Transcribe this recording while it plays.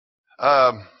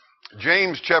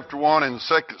James chapter 1 and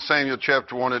 2 Samuel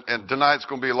chapter 1, and tonight's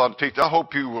going to be a lot of teaching. I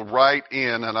hope you will write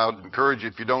in, and I would encourage you,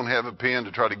 if you don't have a pen,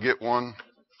 to try to get one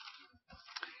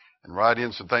and write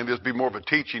in some things. This will be more of a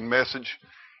teaching message.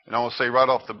 And I want to say right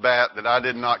off the bat that I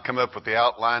did not come up with the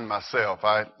outline myself.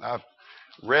 I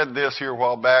read this here a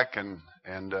while back, and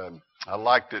I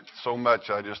liked it so much,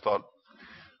 I just thought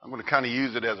I'm going to kind of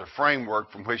use it as a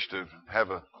framework from which to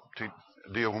have a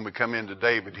deal when we come into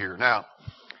David here. Now,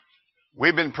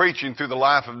 we've been preaching through the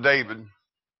life of David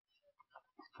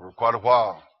for quite a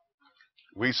while.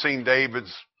 We've seen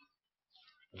David's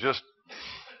just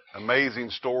amazing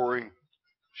story,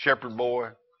 shepherd boy,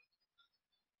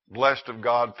 blessed of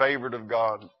God, favored of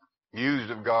God, used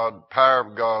of God, power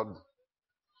of God.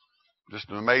 Just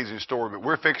an amazing story. But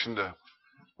we're fixing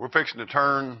to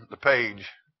turn the page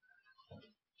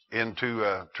into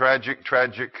a tragic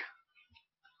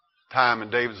time in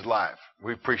David's life.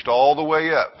 We've preached all the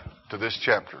way up to this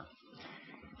chapter.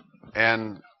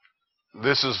 And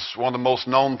this is one of the most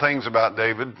known things about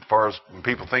David, as far as when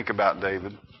people think about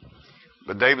David.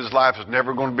 But David's life is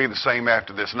never going to be the same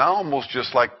after this. And I almost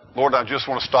just like, Lord, I just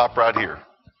want to stop right here.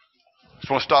 I just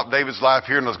want to stop David's life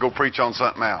here and let's go preach on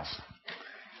something else.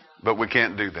 But we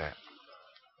can't do that.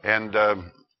 And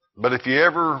but if you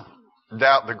ever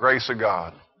doubt the grace of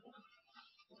God,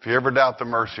 if you ever doubt the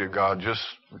mercy of God, just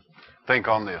think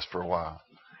on this for a while.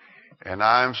 And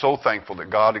I'm so thankful that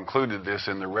God included this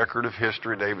in the record of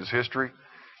history, David's history.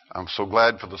 I'm so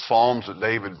glad for the Psalms that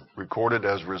David recorded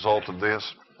as a result of this.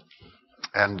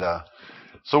 And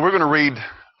so we're going to read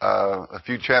a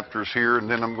few chapters here, and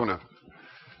then I'm going to,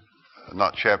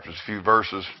 not chapters, a few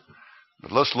verses.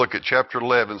 But let's look at chapter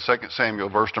 11, 2 Samuel,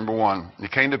 verse number 1.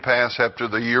 It came to pass after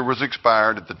the year was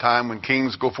expired, at the time when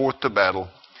kings go forth to battle,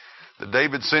 that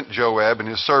David sent Joab and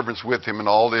his servants with him and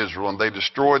all Israel, and they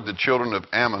destroyed the children of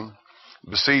Ammon,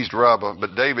 besieged Rabbah,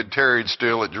 but David tarried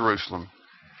still at Jerusalem.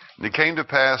 And it came to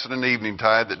pass at an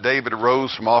eventide that David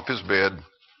arose from off his bed,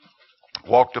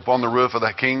 walked upon the roof of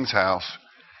the king's house,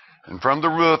 and from the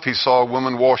roof he saw a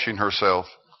woman washing herself.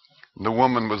 And the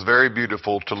woman was very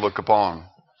beautiful to look upon.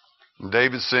 And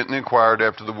David sent and inquired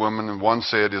after the woman, and one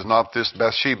said, Is not this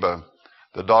Bathsheba,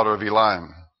 the daughter of Eliam,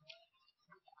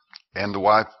 and the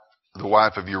wife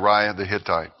of Uriah the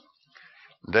Hittite?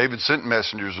 And David sent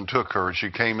messengers and took her, and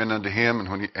she came in unto him,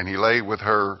 and he lay with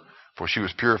her, for she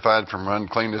was purified from her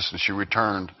uncleanness, and she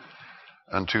returned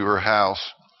unto her house.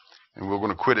 And we're going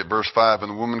to quit at verse 5.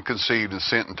 And the woman conceived and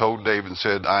sent and told David and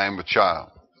said, I am with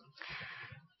child.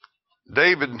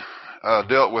 David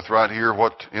dealt with right here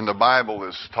what in the Bible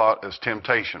is taught as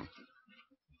temptation.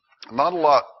 Not a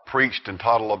lot preached and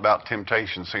taught about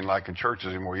temptation, seem like in churches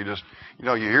anymore. You just,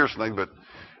 you hear something, but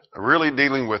really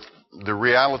dealing with the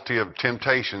reality of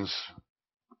temptations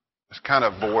is kind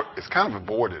of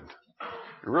avoided.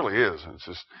 It really is. It's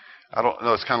just, I don't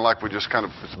know, it's kind of like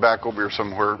it's back over here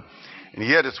somewhere. And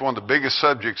yet it's one of the biggest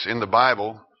subjects in the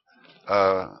Bible.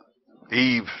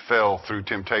 Eve fell through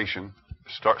temptation.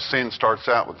 Sin starts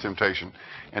out with temptation.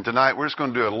 And tonight we're just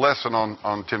going to do a lesson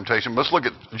on temptation. Let's look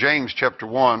at James chapter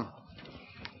 1,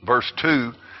 verse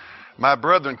 2. My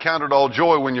brethren, count it all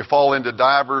joy when you fall into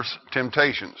divers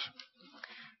temptations.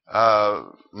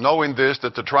 Knowing this,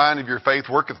 that the trying of your faith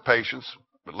worketh patience.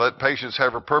 But let patience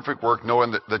have her perfect work,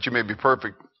 knowing that you may be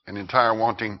perfect and entire,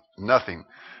 wanting nothing.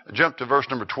 Jump to verse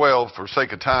number 12 for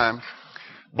sake of time.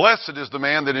 Blessed is the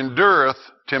man that endureth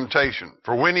temptation,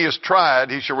 for when he is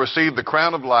tried, he shall receive the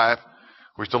crown of life,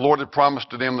 which the Lord hath promised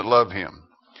to them that love him.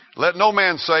 Let no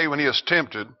man say when he is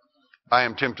tempted, I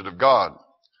am tempted of God.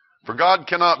 For God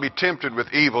cannot be tempted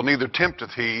with evil, neither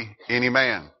tempteth he any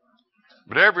man.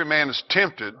 But every man is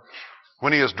tempted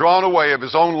when he is drawn away of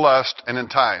his own lust and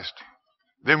enticed.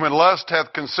 Then when lust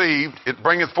hath conceived, it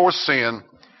bringeth forth sin,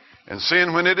 and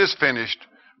sin, when it is finished,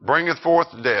 bringeth forth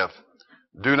death.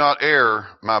 Do not err,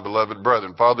 my beloved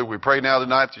brethren. Father, we pray now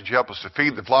tonight that you help us to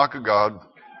feed the flock of God.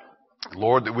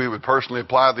 Lord, that we would personally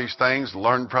apply these things and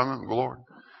learn from them, Lord.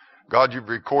 God, you've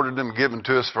recorded them and given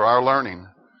to us for our learning.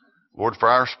 Lord, for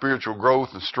our spiritual growth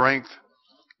and strength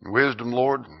and wisdom,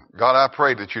 Lord. God, I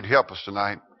pray that you'd help us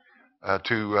tonight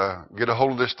to get a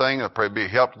hold of this thing. I pray be a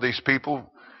help to these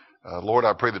people. Lord,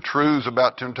 I pray the truths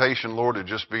about temptation, Lord, would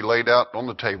just be laid out on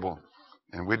the table.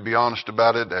 And we'd be honest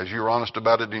about it as you're honest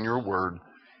about it in your word.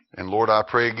 And Lord, I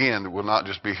pray again that we'll not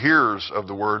just be hearers of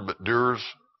the word, but doers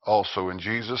also. In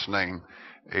Jesus' name,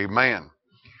 amen.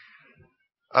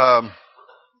 I'm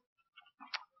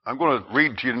going to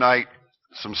read to you tonight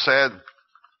some sad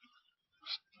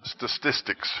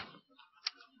statistics.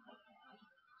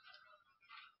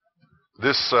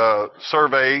 This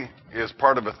survey is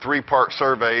part of a 3-part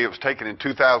survey. It was taken in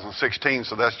 2016,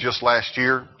 so that's just last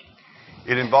year.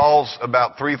 It involves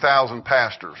about 3,000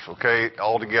 pastors, okay?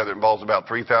 Altogether, it involves about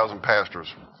 3,000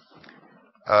 pastors.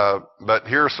 But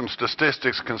here are some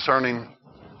statistics concerning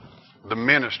the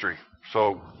ministry.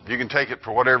 So you can take it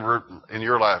for whatever in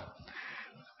your life.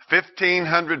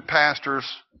 1,500 pastors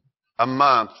a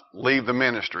month leave the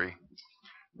ministry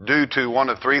due to one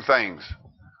of 3 things: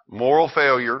 moral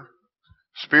failure,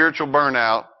 spiritual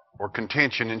burnout, or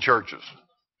contention in churches.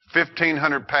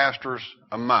 1,500 pastors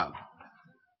a month.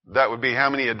 That would be how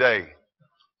many a day?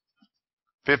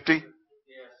 50? Yes,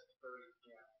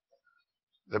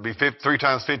 30. That'd be 3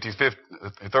 times 50,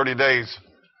 30 days.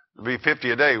 It'd be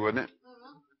 50 a day, wouldn't it?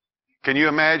 Mm-hmm. Can you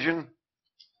imagine?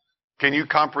 Can you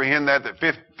comprehend that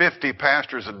 50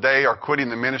 pastors a day are quitting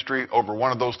the ministry over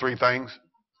one of those 3 things?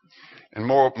 And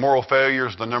moral failure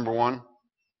is the number one.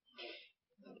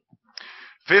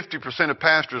 50% of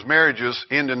pastors' marriages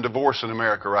end in divorce in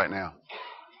America right now.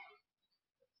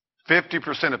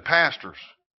 50% of pastors'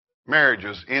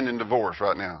 marriages end in divorce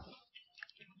right now.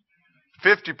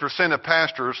 50% of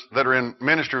pastors that are in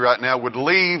ministry right now would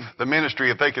leave the ministry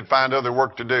if they could find other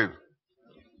work to do.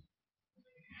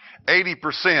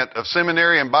 80% of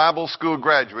seminary and Bible school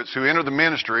graduates who enter the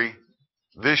ministry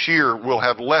this year will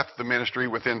have left the ministry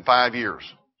within 5 years.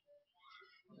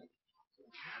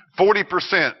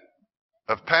 40%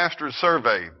 of pastors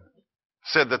surveyed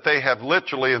said that they have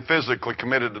literally and physically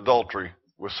committed adultery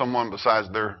with someone besides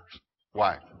their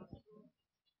wife.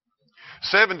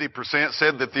 70%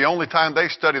 said that the only time they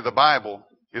study the Bible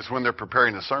is when they're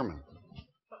preparing a sermon.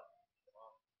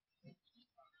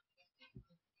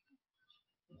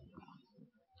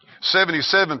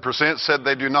 "77% said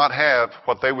they do not have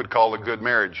what they would call a good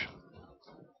marriage."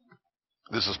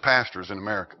 This is pastors in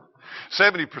America.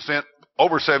 70%,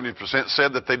 over 70%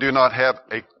 said that they do not have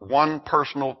one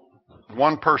person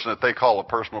that they call a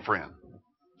personal friend.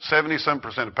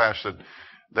 77% of pastors said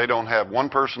they don't have one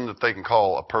person that they can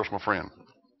call a personal friend.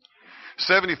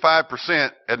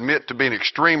 75% admit to being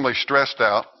extremely stressed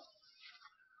out.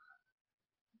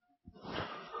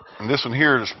 And this one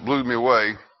here just blew me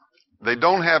away. They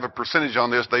don't have a percentage on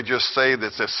this. They just say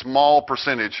that's a small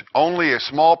percentage. Only a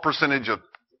small percentage of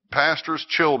pastors'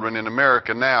 children in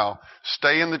America now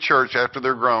stay in the church after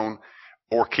they're grown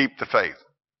or keep the faith.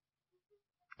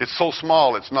 It's so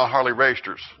small, it's not hardly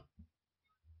registers.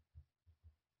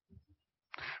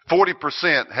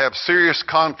 40% have serious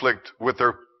conflict with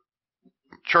their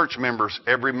church members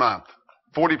every month.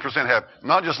 40% have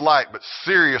not just light, but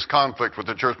serious conflict with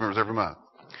their church members every month.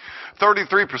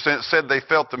 33% said they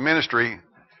felt the ministry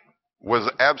was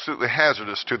absolutely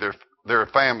hazardous to their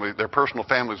family, their personal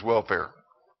family's welfare.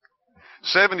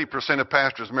 70% of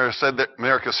pastors in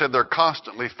America said they're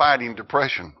constantly fighting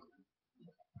depression.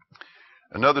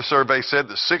 Another survey said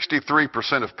that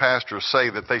 63% of pastors say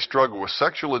that they struggle with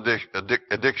sexual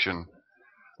addiction,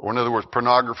 or in other words,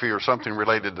 pornography or something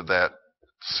related to that.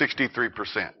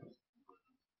 63%.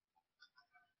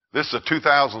 This is a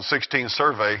 2016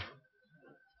 survey.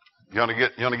 You want to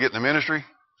get in the ministry?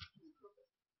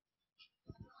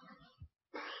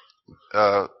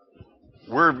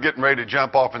 We're getting ready to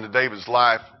jump off into David's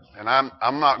life, and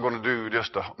I'm not going to do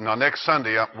just next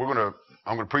Sunday. I'm going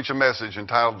to preach a message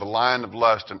entitled "The Lion of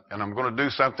Lust," and I'm going to do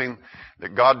something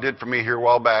that God did for me here a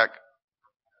while back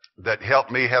that helped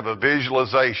me have a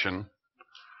visualization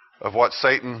of what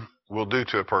Satan will do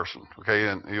to a person. Okay,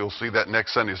 and you'll see that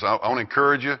next Sunday. So I want to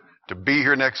encourage you to be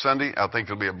here next Sunday. I think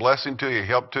it'll be a blessing to you,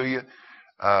 help to you.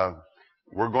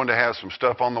 We're going to have some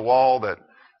stuff on the wall that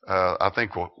I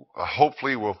think will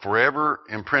hopefully will forever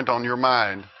imprint on your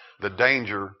mind the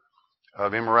danger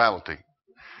of immorality.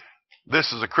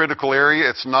 This is a critical area.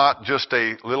 It's not just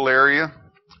a little area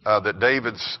that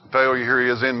David's failure here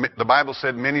is in. The Bible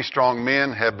said many strong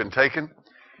men have been taken.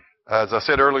 As I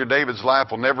said earlier, David's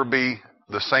life will never be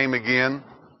the same again.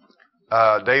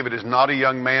 David is not a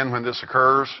young man when this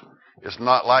occurs. It's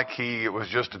not like he was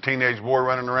just a teenage boy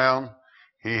running around.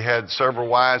 He had several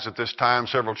wives at this time.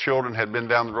 Several children had been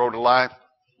down the road of life.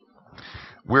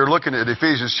 We're looking at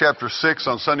Ephesians chapter 6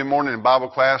 on Sunday morning in Bible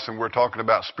class, and we're talking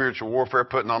about spiritual warfare,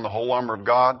 putting on the whole armor of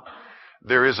God.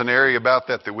 There is an area about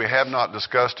that we have not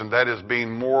discussed, and that is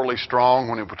being morally strong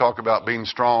when we talk about being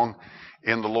strong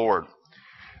in the Lord.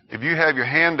 If you have your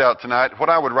handout tonight, what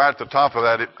I would write at the top of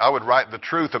that, I would write the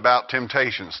truth about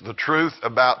temptations. The truth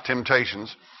about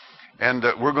temptations. And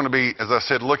we're going to be, as I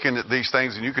said, looking at these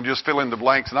things, and you can just fill in the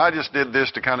blanks. And I just did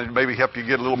this to kind of maybe help you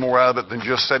get a little more out of it than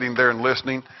just sitting there and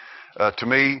listening to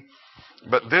me.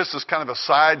 But this is kind of a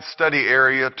side study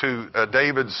area to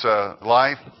David's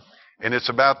life. and it's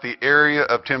about the area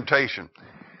of temptation.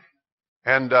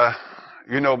 And,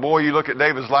 boy, you look at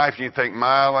David's life and you think,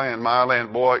 my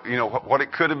land, boy, what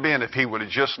it could have been if he would have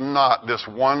just not, this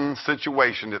one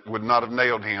situation that would not have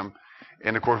nailed him.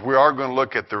 And, of course, we are going to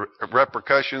look at the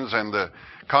repercussions and the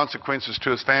consequences to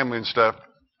his family and stuff.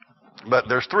 But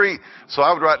there's three, so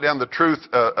I would write down the truth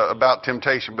about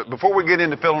temptation. But before we get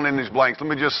into filling in these blanks, let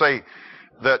me just say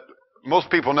that most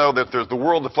people know that there's the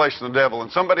world, the flesh, and the devil.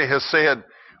 And somebody has said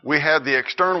we have the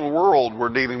external world we're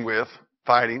dealing with,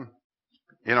 fighting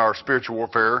in our spiritual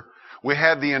warfare. We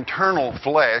have the internal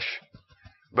flesh,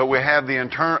 but we have the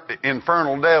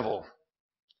infernal devil.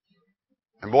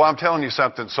 And boy, I'm telling you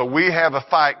something. So we have a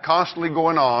fight constantly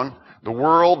going on, the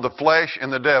world, the flesh,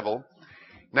 and the devil.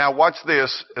 Now watch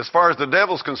this. As far as the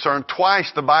devil's concerned,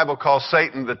 twice the Bible calls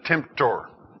Satan the tempter.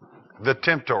 The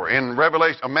tempter. In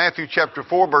Matthew chapter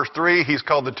 4, verse 3, he's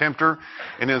called the tempter.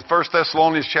 And in 1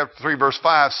 Thessalonians chapter 3, verse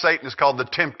 5, Satan is called the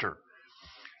tempter.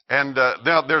 And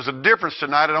now there's a difference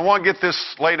tonight, and I want to get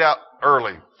this laid out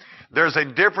early. There's a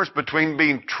difference between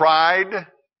being tried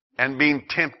and being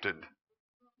tempted.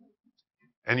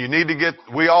 And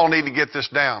we all need to get this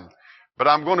down. But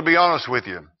I'm going to be honest with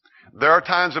you. There are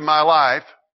times in my life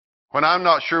when I'm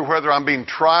not sure whether I'm being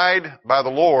tried by the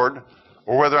Lord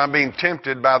or whether I'm being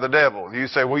tempted by the devil. You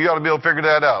say, well, you ought to be able to figure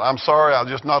that out. I'm sorry, I'm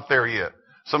just not there yet.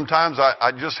 Sometimes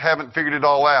I just haven't figured it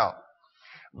all out.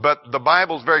 But the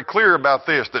Bible's very clear about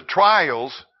this, that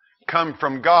trials come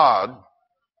from God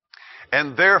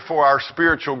and therefore our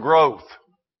spiritual growth.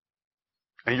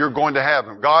 And you're going to have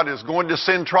them. God is going to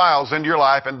send trials into your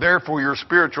life and therefore your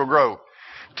spiritual growth.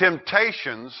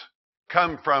 Temptations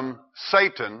come from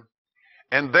Satan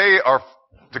and they are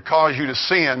to cause you to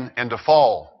sin and to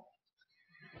fall.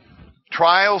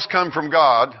 Trials come from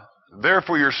God,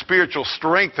 therefore your spiritual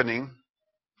strengthening.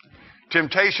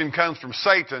 Temptation comes from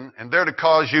Satan and they're to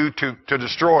cause you to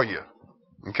destroy you.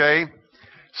 Okay?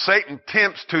 Satan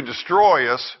tempts to destroy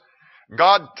us.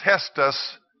 God tests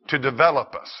us to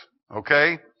develop us.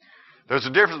 Okay? There's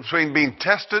a difference between being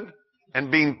tested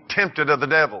and being tempted of the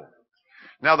devil.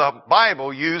 Now, the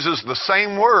Bible uses the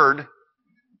same word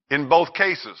in both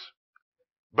cases.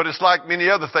 But it's like many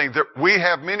other things. We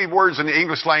have many words in the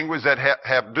English language that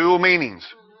have dual meanings.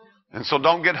 And so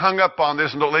don't get hung up on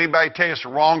this and don't let anybody tell you it's a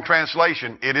wrong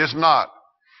translation. It is not.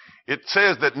 It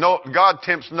says that God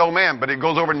tempts no man, but it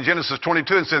goes over in Genesis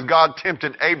 22 and says God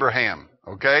tempted Abraham.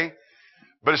 Okay?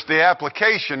 But it's the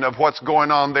application of what's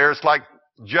going on there. It's like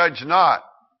judge not.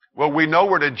 Well, we know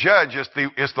where to judge. It's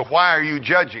the why are you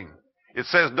judging? It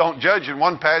says don't judge in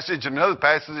one passage. In another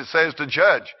passage it says to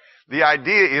judge. The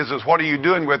idea is what are you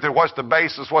doing with it? What's the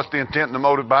basis? What's the intent and the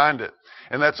motive behind it?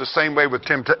 And that's the same way with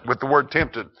the word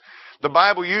tempted. The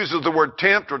Bible uses the word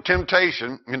tempt or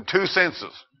temptation in two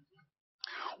senses.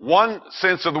 One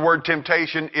sense of the word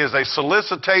temptation is a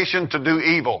solicitation to do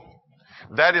evil.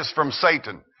 That is from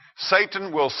Satan.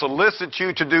 Satan will solicit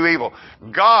you to do evil.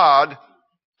 God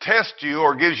tests you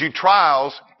or gives you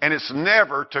trials, and it's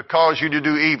never to cause you to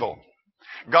do evil.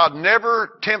 God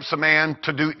never tempts a man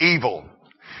to do evil.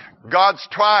 God's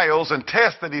trials and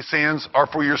tests that he sends are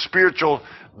for your spiritual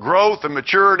growth and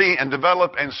maturity and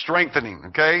develop and strengthening,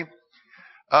 okay?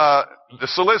 The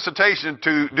solicitation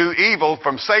to do evil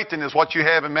from Satan is what you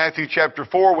have in Matthew chapter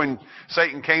 4 when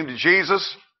Satan came to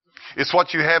Jesus. It's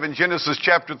what you have in Genesis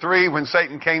chapter 3 when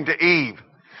Satan came to Eve.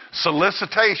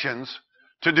 Solicitations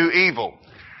to do evil.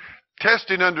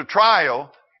 Testing under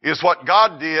trial is what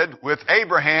God did with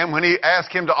Abraham when he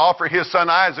asked him to offer his son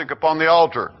Isaac upon the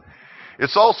altar.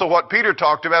 It's also what Peter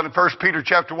talked about in 1 Peter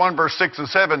chapter 1 verse 6 and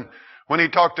 7 when he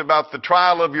talked about the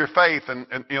trial of your faith and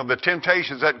the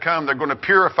temptations that come. They're going to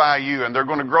purify you and they're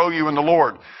going to grow you in the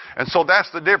Lord. And so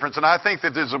that's the difference. And I think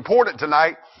that it's important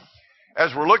tonight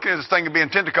as we're looking at this thing of being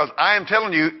tempted, because I am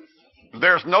telling you,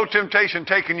 there's no temptation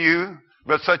taking you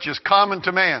but such as common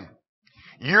to man.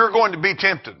 You're going to be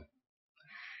tempted.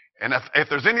 And if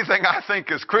there's anything I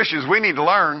think as Christians we need to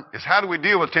learn is how do we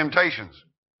deal with temptations.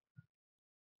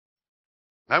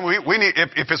 And we need,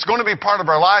 if it's going to be part of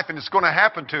our life and it's going to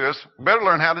happen to us, we better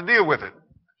learn how to deal with it.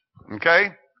 Okay?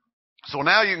 So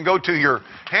now you can go to your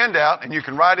handout and you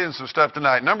can write in some stuff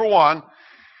tonight. Number one,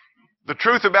 the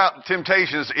truth about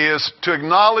temptations is to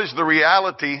acknowledge the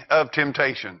reality of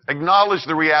temptation. Acknowledge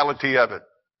the reality of it.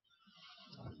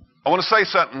 I want to say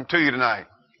something to you tonight.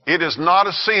 It is not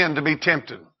a sin to be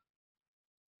tempted.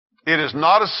 It is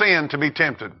not a sin to be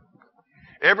tempted.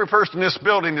 Every person in this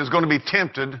building is going to be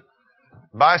tempted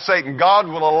by Satan. God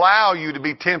will allow you to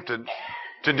be tempted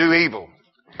to do evil.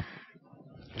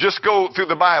 Just go through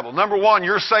the Bible. Number one,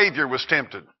 your Savior was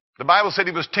tempted. The Bible said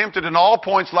he was tempted in all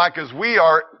points like as we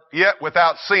are, yet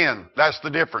without sin. That's the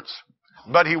difference.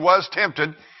 but he was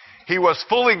tempted. He was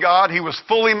fully God. He was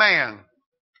fully man.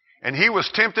 And he was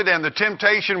tempted, and the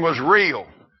temptation was real.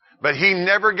 But he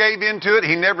never gave in to it.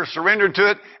 He never surrendered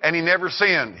to it, and he never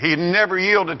sinned. He never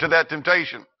yielded to that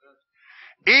temptation.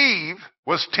 Eve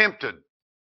was tempted.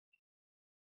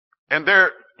 And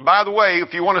there, by the way,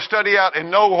 if you want to study out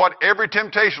and know what every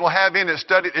temptation will have in it,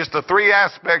 it's the three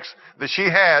aspects that she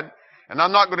had. And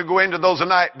I'm not going to go into those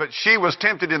tonight, but she was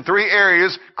tempted in three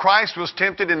areas. Christ was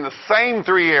tempted in the same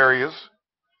three areas.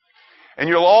 And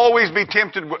you'll always be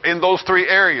tempted in those three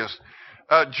areas.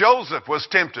 Joseph was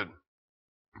tempted.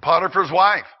 Potiphar's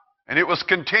wife. And it was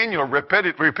continual,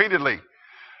 repeatedly.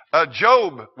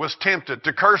 Job was tempted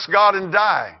to curse God and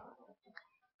die.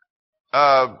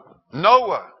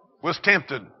 Noah was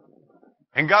tempted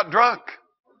and got drunk.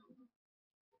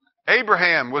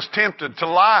 Abraham was tempted to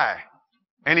lie,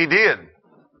 and he did.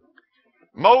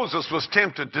 Moses was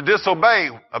tempted to disobey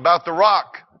about the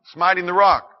rock, smiting the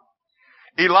rock.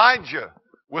 Elijah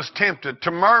was tempted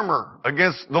to murmur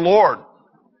against the Lord,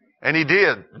 and he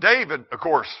did. David, of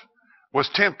course, was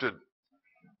tempted.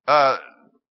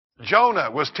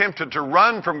 Jonah was tempted to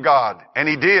run from God, and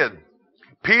he did.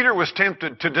 Peter was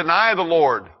tempted to deny the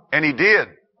Lord, and he did.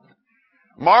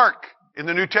 Mark, in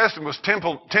the New Testament, was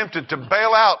tempted to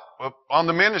bail out on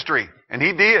the ministry, and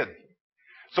he did.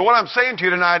 So what I'm saying to you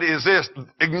tonight is this: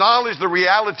 acknowledge the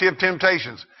reality of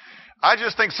temptations. I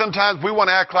just think sometimes we want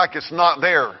to act like it's not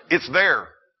there. It's there.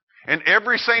 And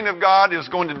every saint of God is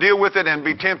going to deal with it and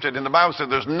be tempted. And the Bible says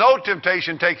there's no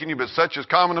temptation taking you but such as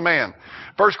common to man.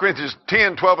 1 Corinthians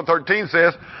 10, 12, and 13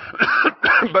 says,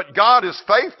 but God is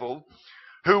faithful,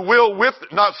 who will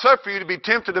not suffer you to be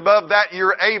tempted above that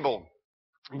you're able,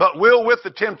 but will with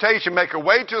the temptation make a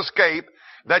way to escape,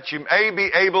 that you may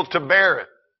be able to bear it.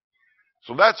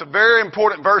 So that's a very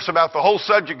important verse about the whole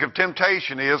subject of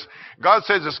temptation. Is God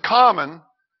says it's common,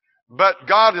 but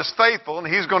God is faithful, and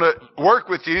He's going to work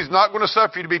with you. He's not going to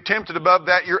suffer you to be tempted above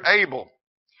that you're able.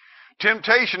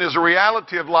 Temptation is a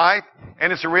reality of life,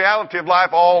 and it's a reality of life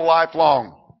all life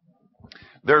long.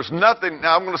 There's nothing,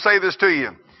 now I'm going to say this to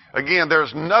you. Again,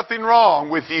 there's nothing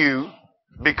wrong with you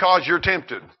because you're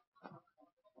tempted.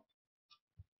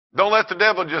 Don't let the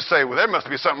devil just say, well, there must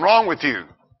be something wrong with you.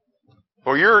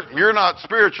 Or you're not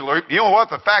spiritual. Or you know what?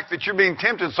 The fact that you're being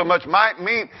tempted so much might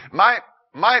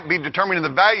be determining the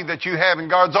value that you have in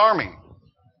God's army.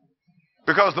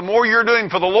 Because the more you're doing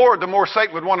for the Lord, the more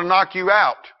Satan would want to knock you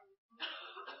out.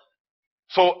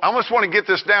 So I just want to get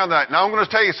this down tonight. Now I'm going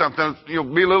to tell you something. You'll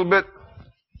be a little bit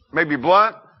maybe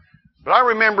blunt. But I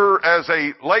remember as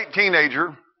a late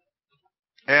teenager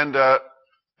and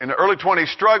in the early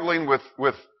 20s struggling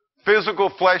with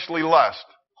physical fleshly lust.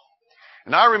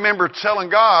 And I remember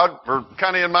telling God, or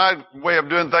kind of in my way of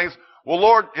doing things, well,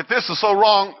 Lord, if this is so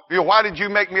wrong, why did you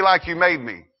make me like you made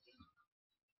me?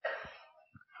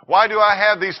 Why do I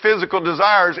have these physical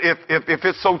desires if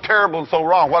it's so terrible and so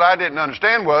wrong? What I didn't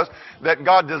understand was that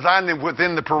God designed them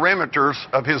within the perimeters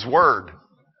of His Word.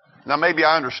 Now, maybe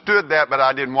I understood that, but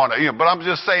I didn't want to. But I'm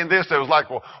just saying this. It was like,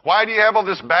 well, why do you have all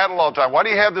this battle all the time? Why do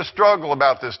you have this struggle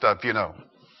about this stuff,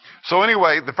 So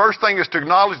anyway, the first thing is to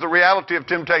acknowledge the reality of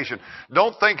temptation.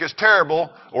 Don't think it's terrible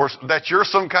or that you're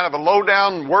some kind of a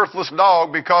low-down, worthless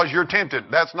dog because you're tempted.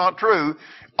 That's not true.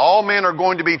 All men are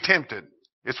going to be tempted.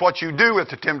 It's what you do with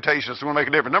the temptation that's going to make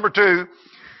a difference. Number two,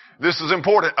 this is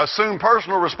important. Assume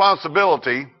personal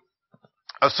responsibility.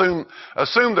 Assume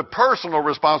the personal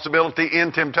responsibility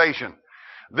in temptation.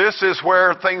 This is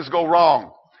where things go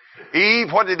wrong.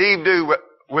 Eve, what did Eve do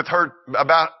with her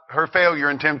about her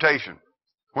failure in temptation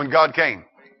when God came?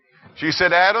 She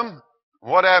said, Adam,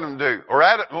 what Adam do? Or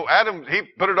Adam, he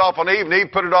put it off on Eve, and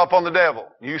Eve put it off on the devil.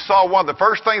 You saw one of the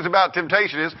first things about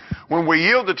temptation is when we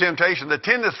yield to temptation, the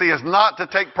tendency is not to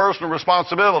take personal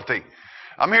responsibility.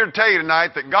 I'm here to tell you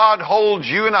tonight that God holds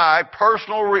you and I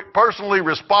personally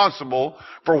responsible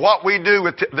for what we do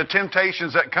with the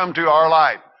temptations that come to our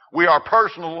life. We are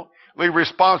personally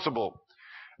responsible.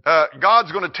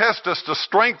 God's going to test us to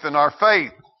strengthen our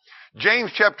faith.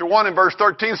 James chapter 1 and verse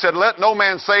 13 said, let no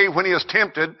man say when he is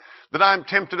tempted that I am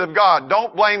tempted of God.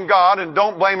 Don't blame God and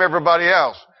don't blame everybody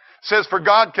else. It says, for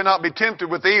God cannot be tempted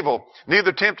with evil,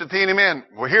 neither tempteth he any man.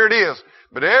 Well, here it is.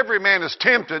 But every man is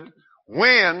tempted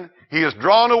when he is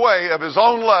drawn away of his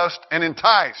own lust and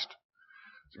enticed.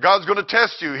 God's going to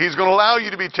test you. He's going to allow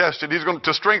you to be tested. He's going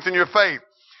to strengthen your faith.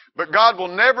 But God will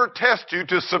never test you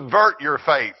to subvert your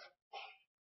faith.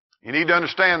 You need to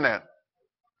understand that.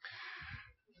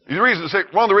 One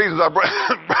of the reasons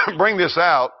I bring this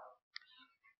out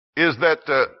is that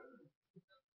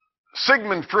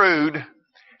Sigmund Freud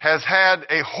has had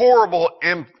a horrible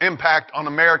impact on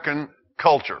American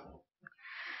culture.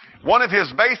 One of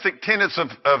his basic tenets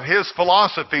of his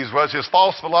philosophies was his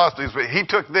false philosophies. But he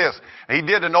took this. He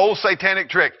did an old satanic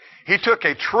trick. He took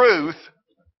a truth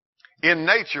in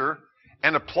nature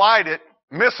and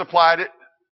misapplied it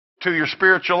to your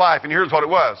spiritual life. And here's what it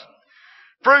was.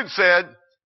 Freud said,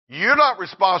 you're not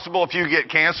responsible if you get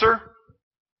cancer.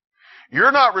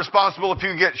 You're not responsible if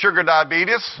you get sugar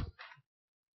diabetes.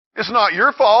 It's not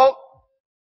your fault.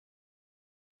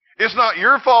 It's not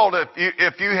your fault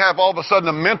if you have all of a sudden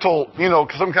a mental,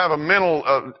 some kind of a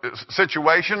mental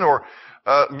situation, or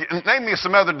name me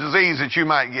some other disease that you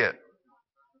might get.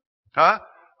 Huh?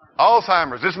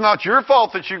 Alzheimer's. It's not your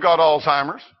fault that you got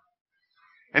Alzheimer's.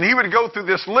 And he would go through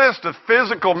this list of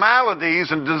physical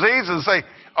maladies and diseases and say,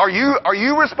 are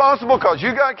you responsible because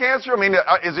you got cancer? I mean,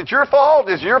 is it your fault?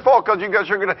 Is it your fault because you got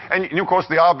sugar? And of course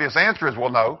the obvious answer is,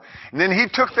 well, no. And then he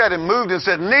took that and moved and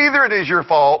said, neither it is your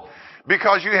fault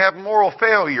because you have moral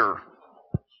failure.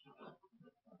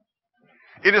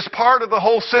 It is part of the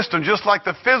whole system, just like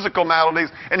the physical maladies.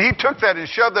 And he took that and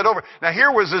shoved that over. Now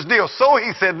here was his deal. So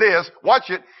he said this, watch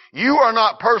it, you are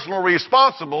not personally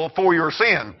responsible for your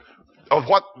sin, of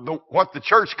what the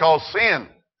church calls sin.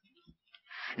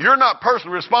 You're not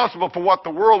personally responsible for what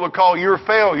the world would call your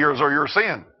failures or your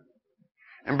sin.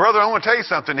 And brother, I want to tell you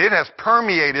something. It has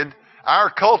permeated our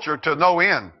culture to no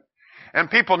end. And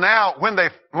people now, when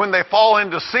they fall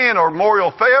into sin or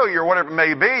moral failure, whatever it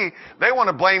may be, they want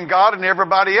to blame God and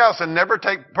everybody else and never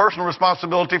take personal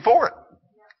responsibility for it.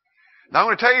 Now I'm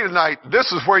going to tell you tonight,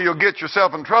 this is where you'll get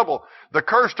yourself in trouble. The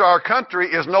curse to our country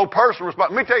is no personal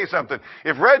responsibility. Let me tell you something.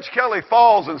 If Reg Kelly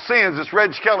falls and sins, it's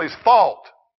Reg Kelly's fault.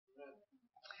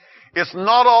 It's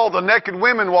not all the naked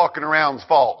women walking around's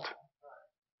fault.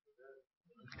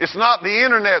 It's not the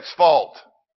internet's fault.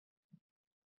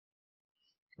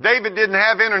 David didn't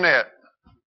have internet.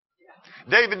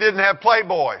 David didn't have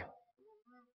Playboy.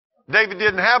 David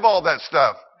didn't have all that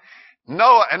stuff.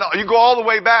 No, and you go all the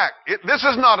way back. This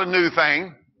is not a new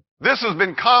thing. This has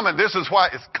been common. This is why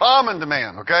it's common to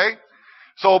man, okay?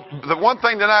 So the one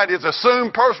thing tonight is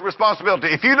assume personal responsibility.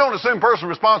 If you don't assume personal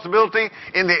responsibility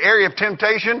in the area of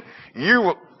temptation,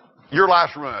 your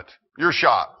life's ruined. You're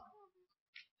shot.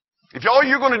 If all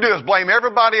you're going to do is blame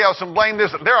everybody else and blame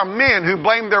this, there are men who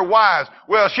blame their wives.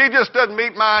 Well, she just doesn't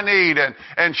meet my need,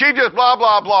 and she just blah,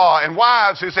 blah, blah. And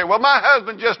wives who say, well, my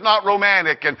husband's just not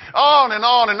romantic, and on and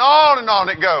on and on and on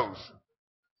it goes.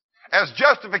 As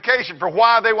justification for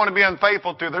why they want to be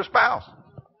unfaithful to their spouse.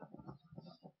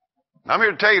 I'm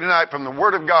here to tell you tonight from the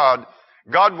Word of God,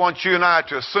 God wants you and I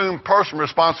to assume personal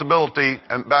responsibility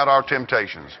about our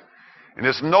temptations. And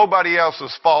it's nobody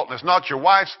else's fault, and it's not your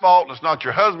wife's fault, and it's not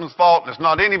your husband's fault, and it's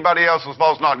not anybody else's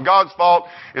fault, it's not God's fault,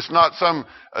 it's not some,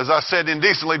 as I said,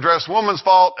 indecently dressed woman's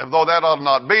fault, although that ought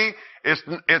not be.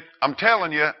 I'm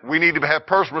telling you, we need to have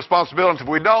personal responsibility. If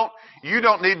we don't, you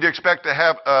don't need to expect to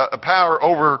have a power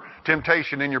over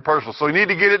temptation in your personal. So you need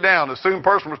to get it down, assume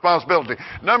personal responsibility.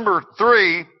 Number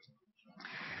 3,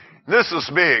 this is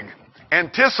big.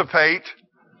 Anticipate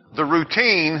the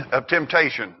routine of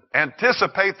temptation.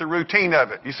 Anticipate the routine of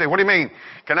it. You say, what do you mean?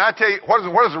 Can I tell you, what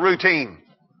is the routine?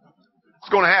 It's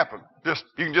going to happen.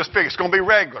 You can just figure it's going to be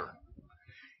regular.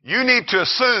 You need to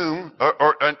assume,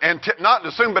 not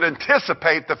assume, but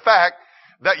anticipate the fact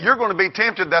that you're going to be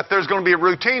tempted, that there's going to be a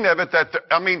routine of it.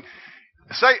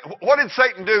 What did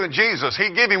Satan do in Jesus?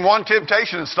 He give him one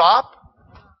temptation and stop?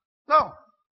 No.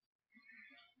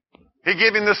 He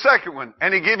gave him the second one,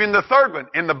 and he gave him the third one.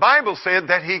 And the Bible said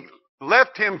that he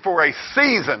left him for a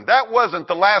season. That wasn't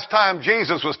the last time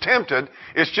Jesus was tempted.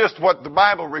 It's just what the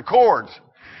Bible records.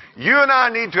 You and I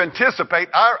need to anticipate.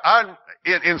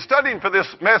 In studying for this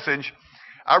message,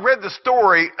 I read the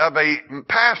story of a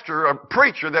pastor, a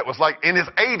preacher that was like in his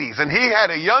 80s. And he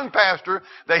had a young pastor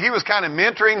that he was kind of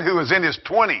mentoring who was in his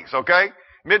 20s, okay?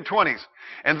 Mid-20s.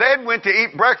 And they went to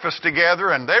eat breakfast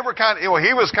together, and they were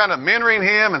he was kind of mentoring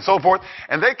him and so forth.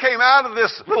 And they came out of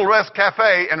this little rest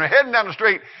cafe and were heading down the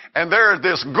street, and there's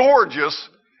this gorgeous,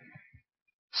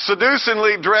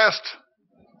 seducingly dressed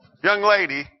young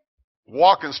lady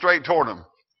walking straight toward him.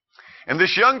 And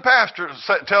this young pastor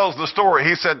tells the story.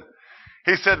 He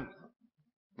said,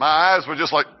 my eyes were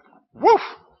just like, woof.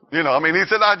 He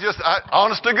said,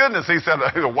 honest to goodness, he said,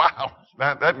 wow,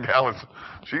 that gal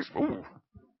she's, ooh.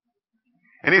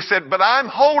 And he said, but I'm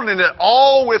holding it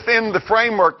all within the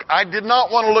framework. I did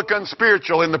not want to look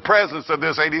unspiritual in the presence of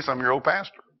this 80-some-year-old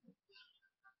pastor.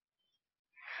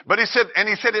 But he said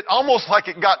it almost like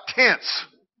it got tense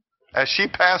as she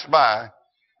passed by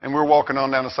and we were walking on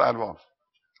down the sidewalk.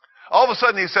 All of a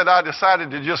sudden, he said, I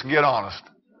decided to just get honest.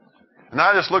 And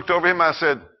I just looked over him and I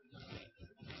said,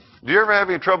 do you ever have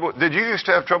any trouble? Did you used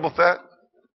to have trouble with that?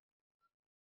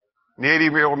 And the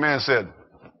 80-year-old man said,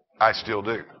 I still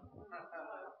do.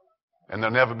 And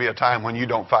there'll never be a time when you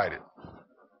don't fight it.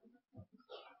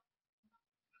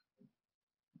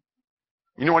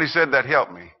 You know what he said? That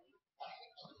helped me.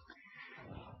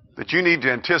 That you need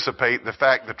to anticipate the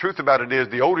fact, the truth about it is,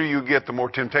 the older you get, the more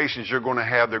temptations you're going to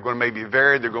have. They're going to maybe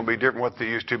vary. They're going to be different from what they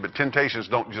used to. But temptations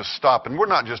don't just stop. And we're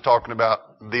not just talking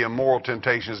about the immoral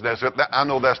temptations. I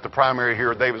know that's the primary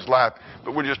here of David's life.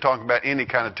 But we're just talking about any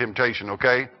kind of temptation,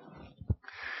 okay?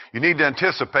 You need to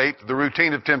anticipate the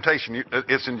routine of temptation.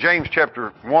 It's in James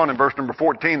chapter 1 and verse number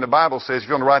 14. The Bible says, if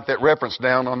you want to write that reference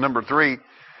down on number 3,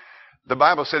 the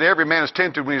Bible said, every man is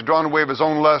tempted when he's drawn away of his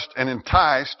own lust and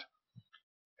enticed.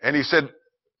 And he said,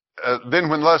 then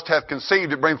when lust hath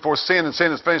conceived, it brings forth sin, and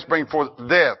sin is finished, bring forth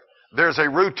death. There's a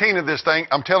routine of this thing.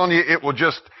 I'm telling you, it will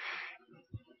just,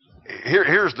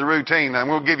 here's the routine. I'm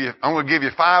going to give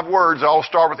you 5 words. All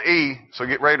start with E, so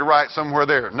get ready to write somewhere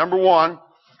there. Number 1,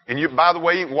 and you, by the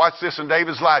way, you can watch this in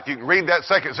David's life. You can read that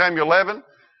 2 Samuel 11,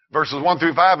 verses 1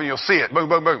 through 5, and you'll see it. Boom,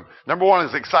 boom, boom. Number 1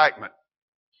 is excitement.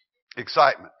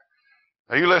 Excitement.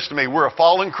 Now you listen to me. We're a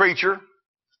fallen creature,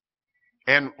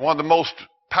 and one of the most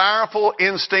powerful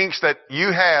instincts that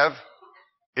you have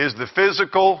is the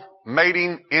physical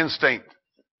mating instinct.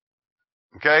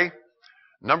 Okay?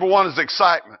 Number 1 is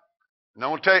excitement. And I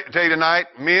want to tell you tonight,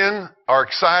 men are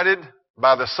excited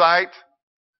by the sight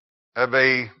of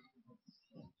a,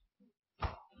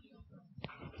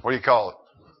 what do you call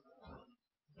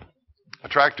it?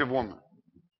 Attractive woman.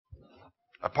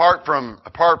 Apart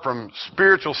from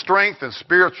spiritual strength and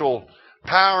spiritual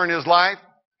power in his life,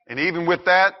 and even with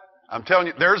that, I'm telling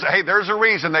you, there's a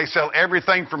reason they sell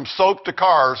everything from soap to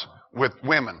cars with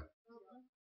women.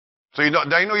 So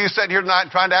they know you sitting here tonight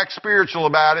trying to act spiritual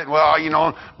about it. Well, they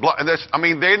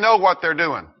know what they're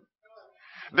doing.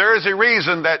 There is a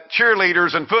reason that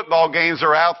cheerleaders and football games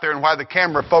are out there and why the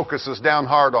camera focuses down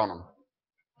hard on them.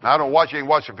 Now, I don't watch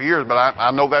it for years, but I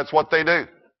know that's what they do.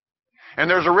 And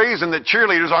there's a reason that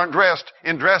cheerleaders aren't dressed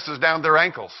in dresses down their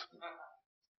ankles.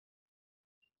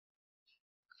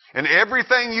 And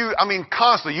everything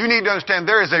constantly, you need to understand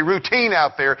there is a routine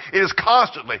out there. It is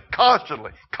constantly.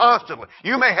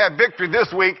 You may have victory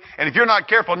this week, and if you're not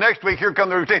careful next week, here comes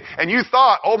the routine. And you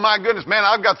thought, oh my goodness, man,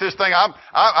 I've got this thing.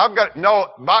 I've got it. No,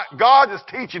 God is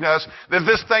teaching us that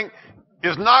this thing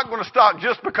is not going to stop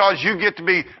just because you get to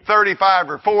be 35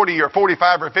 or 40 or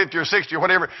 45 or 50 or 60 or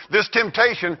whatever. This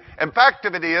temptation, in fact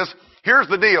of it is, here's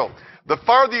the deal. The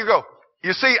farther you go,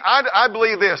 you see, I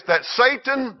believe this, that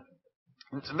Satan,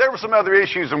 there were some other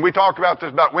issues, and we talked about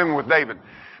this about women with David.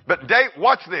 But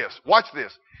watch this.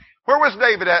 Where was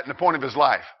David at in the point of his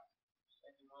life?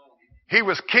 He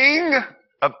was king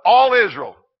of all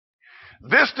Israel.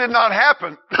 This did not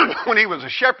happen when he was a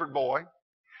shepherd boy.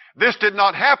 This did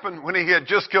not happen when he had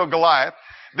just killed Goliath.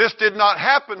 This did not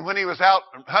happen when he was out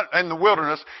in the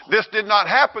wilderness. This did not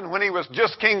happen when he was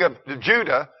just king of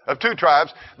Judah, of 2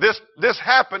 tribes. This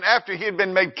happened after he had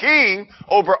been made king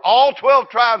over all 12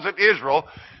 tribes of Israel,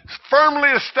 firmly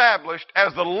established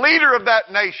as the leader of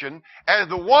that nation, as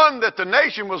the one that the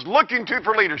nation was looking to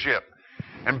for leadership.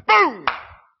 And boom!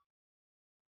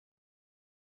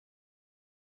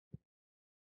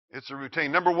 It's a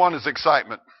routine. Number 1 is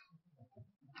excitement.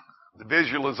 The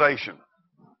visualization.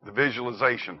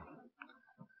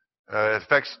 It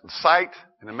affects sight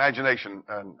and imagination.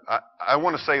 And I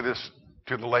want to say this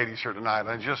to the ladies here tonight.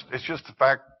 It's just the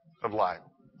fact of life.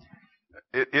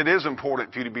 It is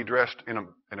important for you to be dressed in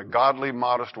a godly,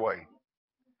 modest way.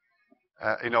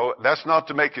 That's not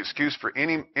to make excuse for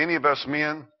any of us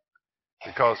men,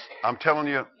 because I'm telling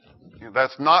you,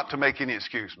 that's not to make any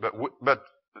excuse. But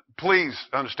please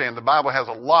understand, the Bible has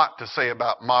a lot to say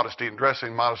about modesty and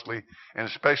dressing modestly, and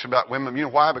especially about women. You know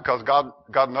why? Because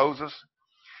God knows us,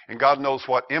 and God knows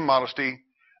what immodesty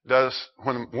does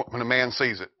when a man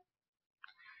sees it.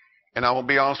 And I will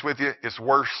be honest with you, it's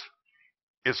worse.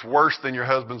 It's worse than your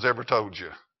husband's ever told you.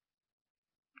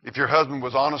 If your husband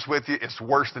was honest with you, it's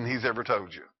worse than he's ever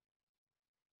told you.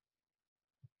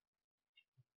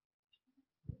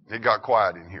 It got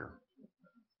quiet in here.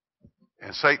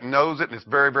 And Satan knows it, and it's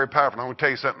very, very powerful. And I want to tell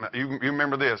you something. You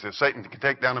remember this. If Satan can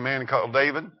take down a man called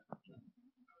David,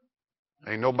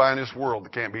 ain't nobody in this world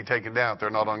that can't be taken down if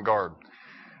they're not on guard.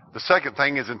 The second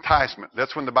thing is enticement.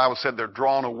 That's when the Bible said they're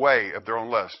drawn away of their own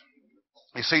lust.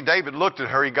 You see, David looked at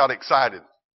her. He got excited.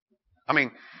 And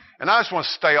I just want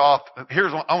to stay off. I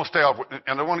want to stay off,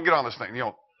 and I want to get on this thing.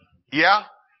 Yeah,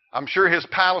 I'm sure his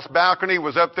palace balcony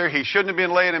was up there. He shouldn't have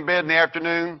been laying in bed in the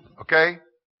afternoon, okay?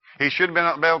 He should have been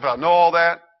out in bed. I know all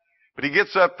that. But he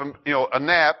gets up from, a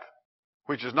nap,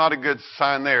 which is not a good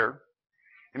sign there.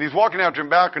 And he's walking out to the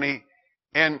balcony,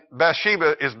 And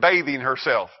Bathsheba is bathing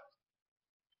herself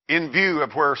in view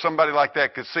of where somebody like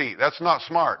that could see. That's not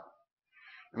smart.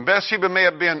 And Bathsheba may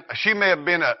have been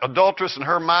an adulteress in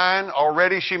her mind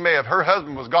already. Her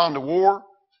husband was gone to war.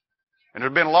 And there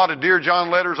have been a lot of Dear John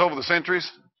letters over the centuries.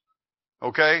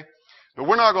 Okay? But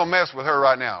we're not going to mess with her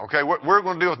right now. Okay? We're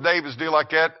going to deal with David's deal like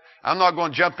that. I'm not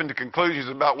going to jump into conclusions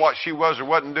about what she was or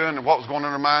wasn't doing and what was going on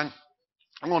in her mind.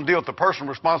 I'm going to deal with the personal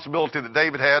responsibility that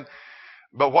David had.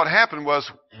 But what happened was,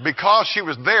 because she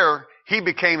was there, he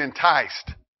became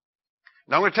enticed.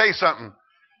 Now, I'm going to tell you something.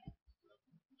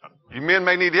 You men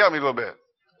may need to help me a little bit.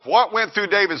 What went through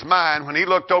David's mind when he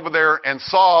looked over there and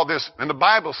saw this? And the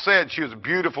Bible said she was a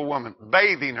beautiful woman,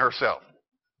 bathing herself.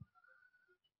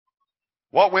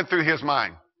 What went through his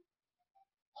mind?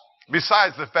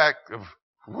 Besides the fact of,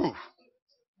 woof.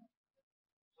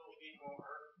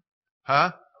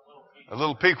 Huh? A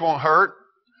little peek won't hurt.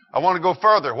 I want to go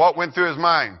further. What went through his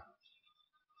mind?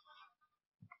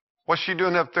 What's she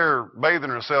doing up there bathing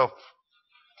herself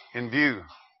in view?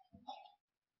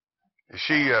 Is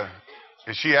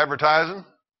she advertising?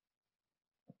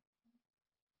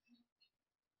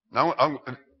 No.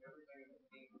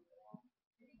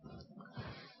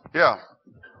 Yeah,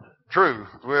 true.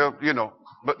 Well,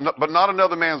 but not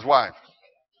another man's wife.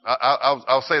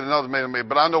 I'll say another man,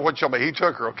 but I know what you're talking about. He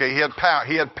took her. Okay, he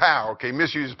had power. Okay,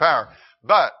 misused his power.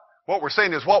 But what we're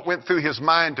saying is, what went through his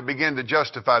mind to begin to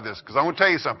justify this? Because I want to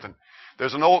tell you something.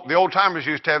 The old timers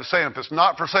used to have a saying: if it's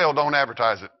not for sale, don't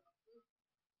advertise it.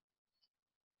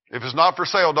 If it's not for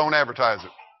sale, don't advertise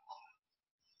it.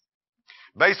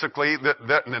 Basically,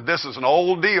 this is an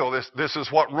old deal. This is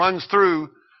what runs through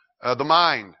the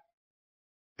mind.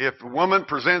 If a woman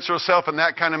presents herself in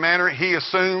that kind of manner, he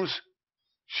assumes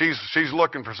she's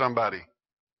looking for somebody.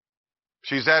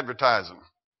 She's advertising.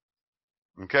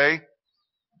 Okay?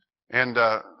 And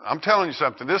I'm telling you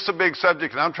something. This is a big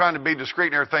subject, and I'm trying to be discreet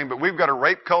and everything, but we've got a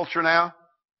rape culture now.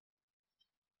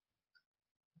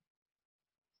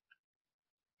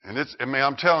 And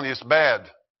I'm telling you, it's bad.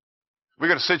 We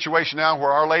got a situation now where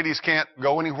our ladies can't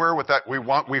go anywhere with that. We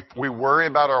worry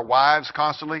about our wives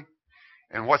constantly.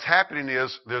 And what's happening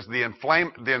is there's the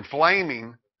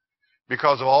inflaming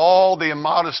because of all the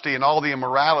immodesty and all the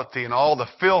immorality and all the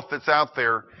filth that's out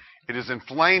there. It is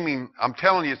inflaming. I'm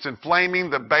telling you, it's inflaming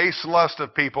the base lust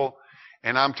of people.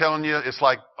 And I'm telling you, it's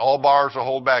like all bars will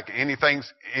hold back. Anything.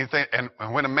 And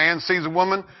when a man sees a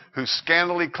woman who's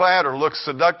scantily clad or looks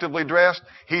seductively dressed,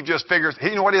 he just figures,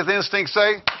 you know what his instincts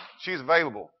say? She's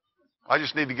available. I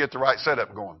just need to get the right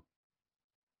setup going.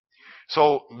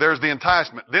 So there's the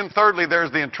enticement. Then thirdly,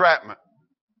 there's the entrapment.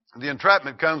 The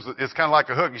entrapment it's kind of like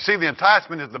a hook. You see, the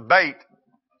enticement is the bait,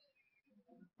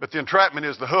 but the entrapment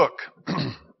is the hook.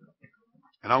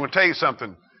 And I'm going to tell you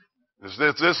something.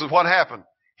 This is what happened.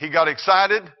 He got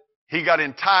excited, he got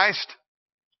enticed,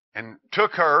 and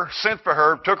took her, sent for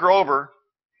her, took her over,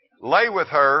 lay with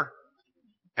her,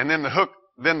 and then the hook,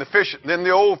 then the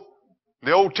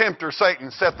old tempter Satan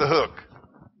set the hook.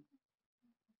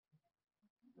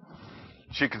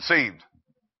 She conceived.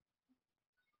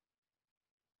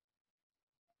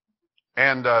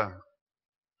 And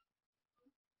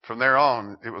from there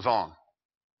on, it was on.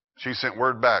 She sent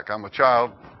word back, I'm a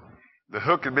child. The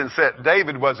hook had been set.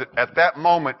 David was at that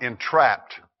moment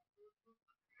entrapped.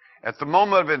 At the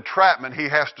moment of entrapment, he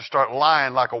has to start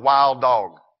lying like a wild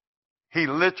dog. He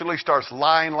literally starts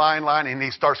lying, and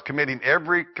he starts committing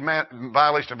every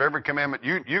violation of every commandment.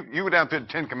 You go down through the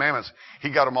 10 Commandments, he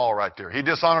got them all right there. He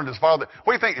dishonored his father.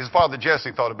 What do you think his father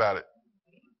Jesse thought about it?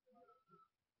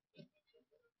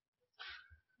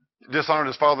 Dishonored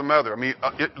his father and mother. I mean,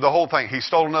 the whole thing. He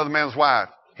stole another man's wife.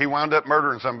 He wound up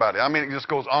murdering somebody. I mean, it just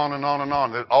goes on and on and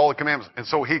on. All the commandments. And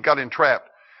so he got entrapped.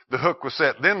 The hook was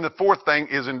set. Then the fourth thing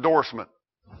is endorsement.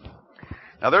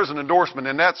 Now there's an endorsement,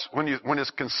 and that's when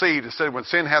it's conceived. It said when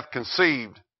sin hath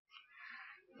conceived.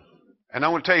 And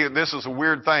I'm going to tell you, this is a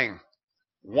weird thing.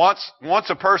 Once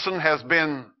a person has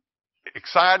been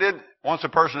excited, once a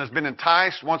person has been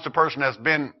enticed, once a person has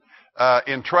been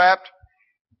entrapped,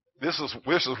 this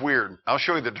is weird. I'll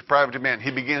show you the depravity of man.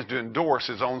 He begins to endorse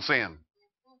his own sin.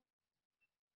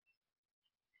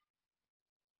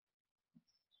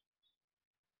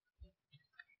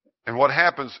 And what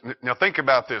happens, now think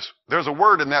about this. There's a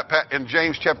word in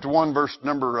James chapter 1, verse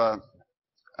number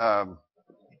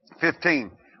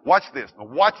 15. Watch this.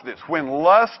 Watch this. When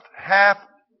lust hath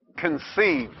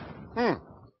conceived.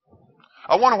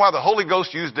 I wonder why the Holy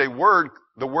Ghost used the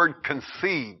word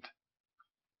conceived.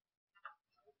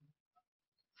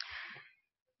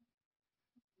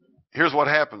 Here's what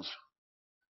happens.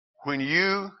 When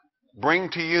you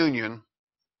bring to union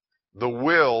the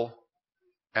will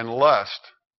and lust,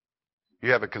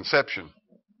 You have a conception.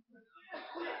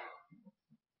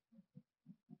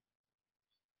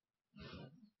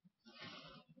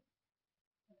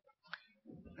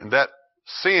 And that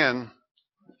sin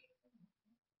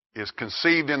is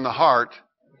conceived in the heart.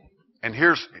 And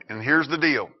here's the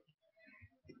deal.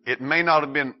 It may not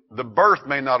have been, the birth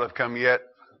may not have come yet,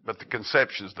 but the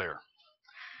conception's there.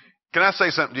 Can I say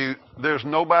something to you? There's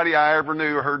nobody I ever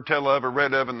knew or heard tell of or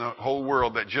read of in the whole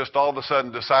world that just all of a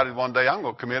sudden decided one day, I'm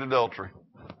going to commit adultery.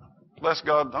 Bless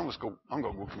God, I'm going to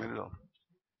go commit adultery.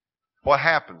 What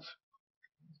happens?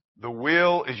 The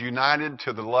will is united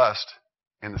to the lust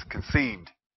and is conceived.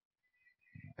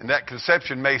 And that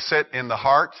conception may sit in the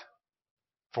heart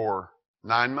for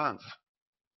 9 months,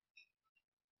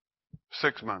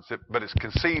 6 months, but it's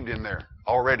conceived in there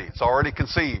already. It's already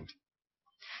conceived.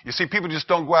 You see, people just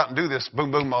don't go out and do this,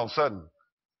 boom, boom, all of a sudden.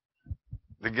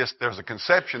 There's a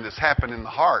conception that's happened in the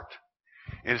heart.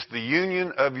 And it's the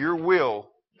union of your will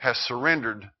has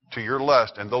surrendered to your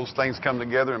lust, and those things come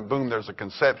together, and boom, there's a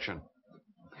conception.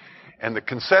 And the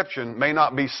conception may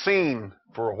not be seen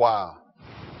for a while.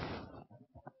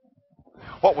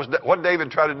 What David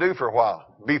tried to do for a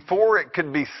while? Before it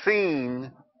could be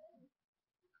seen,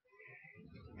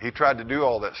 he tried to do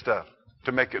all that stuff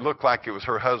to make it look like it was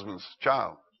her husband's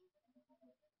child.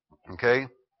 Okay?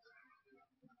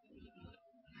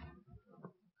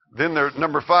 Then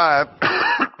number 5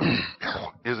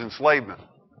 is enslavement.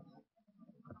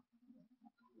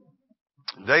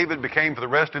 David became for the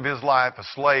rest of his life a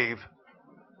slave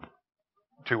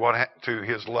to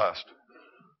his lust.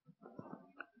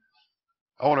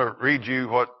 I want to read you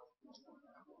what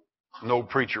an old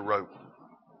preacher wrote.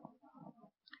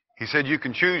 He said, you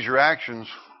can choose your actions,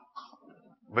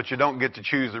 but you don't get to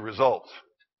choose the results.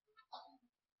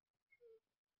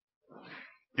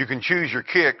 You can choose your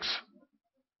kicks,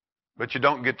 but you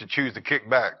don't get to choose the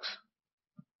kickbacks.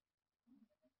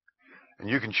 And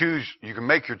you can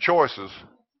make your choices,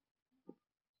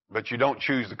 but you don't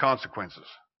choose the consequences.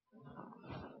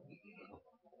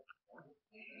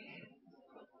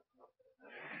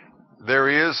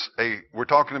 We're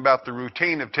talking about the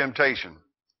routine of temptation.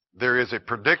 There is a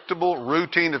predictable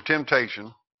routine of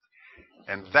temptation,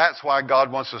 and that's why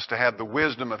God wants us to have the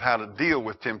wisdom of how to deal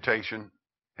with temptation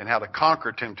and how to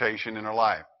conquer temptation in our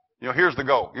life. You know, here's the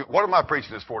goal. What am I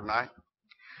preaching this for tonight?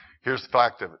 Here's the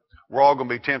fact of it. We're all going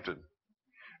to be tempted.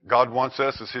 God wants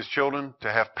us as His children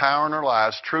to have power in our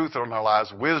lives, truth in our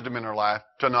lives, wisdom in our life,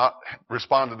 to not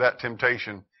respond to that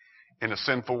temptation in a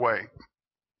sinful way.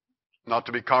 Not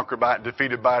to be conquered by it,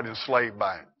 defeated by it, enslaved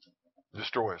by it.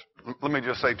 Destroy us. Let me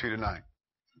just say to you tonight.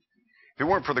 If it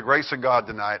weren't for the grace of God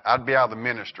tonight, I'd be out of the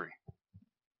ministry.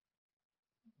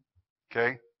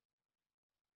 Okay?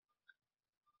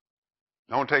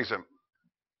 I want to tell you something.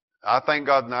 I thank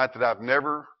God tonight that I've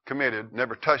never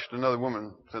touched another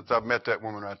woman since I've met that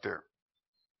woman right there.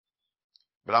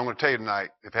 But I'm going to tell you tonight,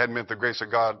 if it hadn't been for the grace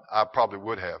of God, I probably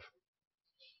would have.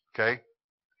 Okay?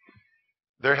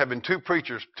 There have been two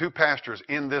pastors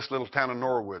in this little town of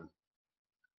Norwood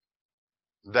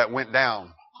that went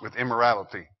down with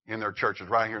immorality in their churches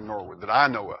right here in Norwood that I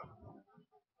know of.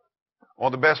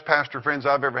 One of the best pastor friends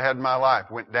I've ever had in my life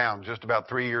went down just about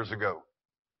 3 years ago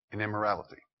in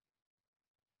immorality.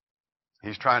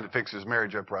 He's trying to fix his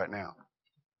marriage up right now.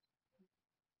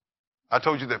 I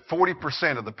told you that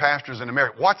 40% of the pastors in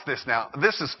America, watch this now.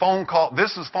 This is phone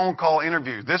call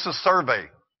interviews. This is survey.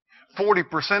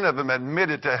 40% of them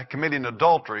admitted to committing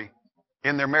adultery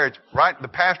in their marriage. Right, the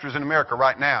pastors in America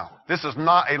right now. This is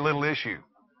not a little issue.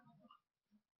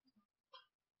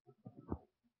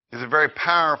 It's a very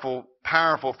powerful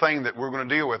thing that we're going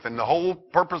to deal with. And the whole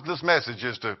purpose of this message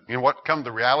is to, come to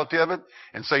the reality of it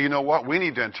and say, we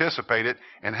need to anticipate it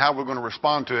and how we're going to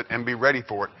respond to it and be ready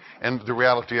for it and the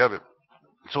reality of it.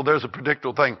 So there's a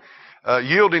predictable thing.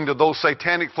 Yielding to those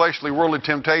satanic, fleshly, worldly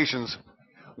temptations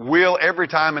will every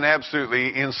time and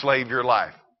absolutely enslave your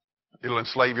life. It'll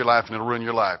enslave your life and it'll ruin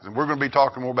your life. And we're going to be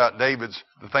talking more about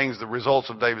the results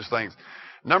of David's things.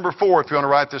 Number 4, if you want to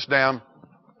write this down.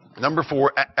 Number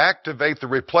 4, activate the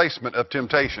replacement of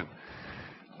temptation.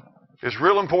 It's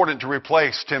real important to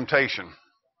replace temptation.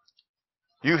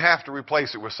 You have to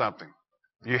replace it with something.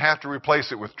 You have to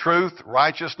replace it with truth,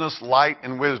 righteousness, light,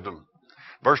 and wisdom.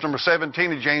 Verse number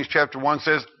 17 of James chapter 1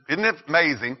 says, isn't it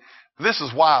amazing? This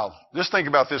is wild. Just think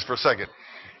about this for a second.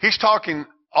 He's talking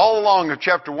all along of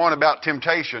chapter 1 about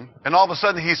temptation, and all of a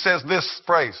sudden he says this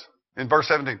phrase in verse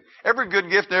 17. Every good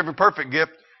gift and every perfect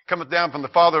gift cometh down from the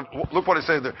Father. Look what it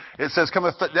says there. It says,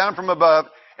 cometh down from above,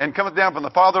 and cometh down from the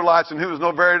Father of lights, and who is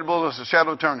no variable as the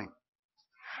shadow of turning.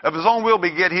 Of His own will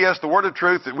beget He us the word of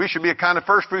truth, that we should be a kind of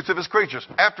first fruits of His creatures.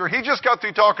 After he just got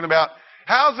through talking about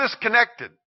How's this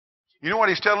connected? You know what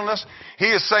he's telling us? He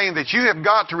is saying that you have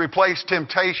got to replace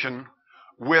temptation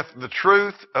with the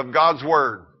truth of God's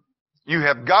Word. You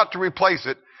have got to replace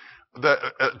it,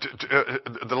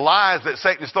 the lies that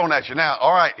Satan is throwing at you. Now,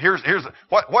 all right,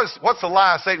 what's the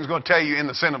lie Satan's going to tell you in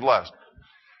the sin of lust?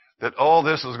 That, oh,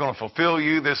 this is going to fulfill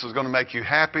you. This is going to make you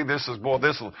happy. This is going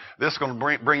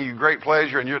to bring you great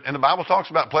pleasure. And the Bible talks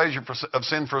about pleasure of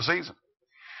sin for a season.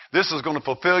 This is going to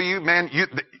fulfill you, man. You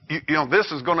know,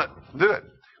 this is going to do it.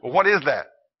 Well, what is that?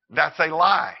 That's a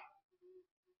lie.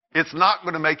 It's not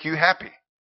going to make you happy.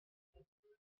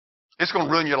 It's going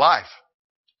to ruin your life.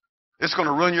 It's going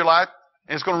to ruin your life,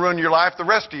 and it's going to ruin your life the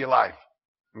rest of your life.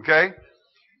 Okay?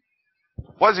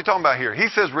 What is he talking about here? He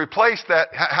says replace that.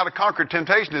 How to conquer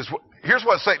temptation is, here's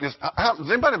what Satan is.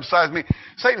 Does anybody besides me?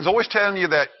 Satan's always telling you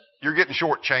that you're getting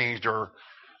shortchanged or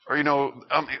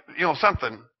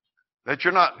something, that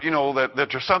you're not, that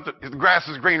there's something, the grass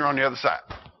is greener on the other side.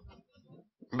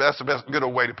 That's the best, good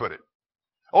old way to put it.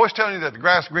 Always telling you that the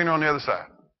grass is greener on the other side.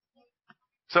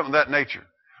 Something of that nature.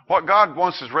 What God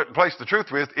wants to replace the truth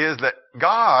with is that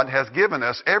God has given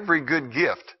us every good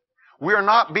gift. We are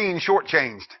not being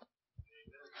shortchanged.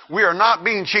 We are not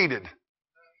being cheated.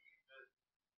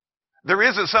 There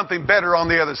isn't something better on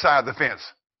the other side of the fence.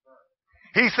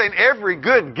 He's saying every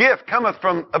good gift cometh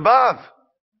from above.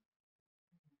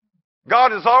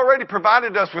 God has already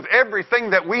provided us with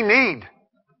everything that we need.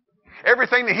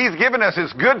 Everything that He's given us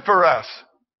is good for us.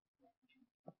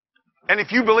 And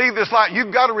if you believe this lie,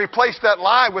 you've got to replace that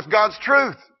lie with God's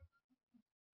truth.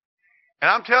 And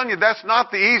I'm telling you, that's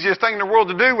not the easiest thing in the world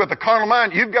to do with a carnal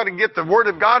mind. You've got to get the Word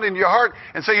of God into your heart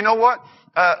and say, you know what?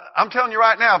 I'm telling you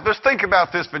right now, just think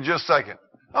about this for just a second.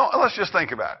 Oh, let's just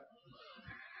think about it.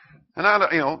 And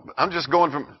I'm just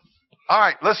going from, all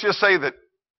right, let's just say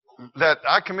that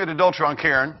I committed adultery on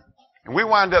Karen, and we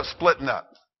wind up splitting up.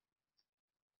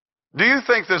 Do you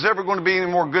think there's ever going to be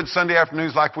any more good Sunday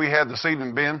afternoons like we had this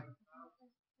evening, Ben?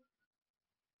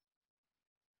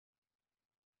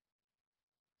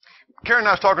 Karen and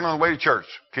I was talking on the way to church,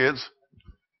 kids.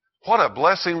 What a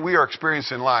blessing we are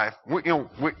experiencing in life.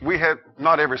 We have,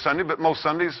 not every Sunday, but most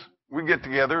Sundays, we get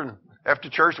together and after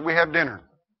church we have dinner.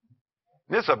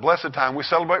 And it's a blessed time. We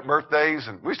celebrate birthdays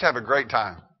and we just have a great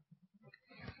time.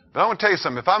 But I want to tell you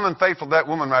something. If I'm unfaithful to that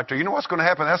woman right there, you know what's going to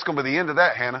happen? That's going to be the end of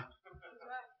that, Hannah.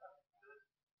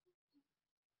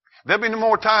 There'll be no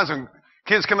more times when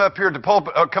kids come up here to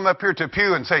pulpit, come up here to a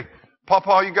pew and say,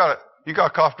 Papa, you got a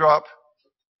cough drop?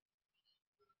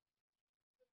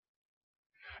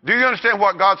 Do you understand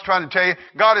what God's trying to tell you?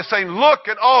 God is saying, look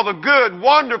at all the good,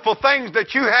 wonderful things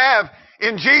that you have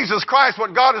in Jesus Christ,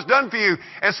 what God has done for you,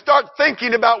 and start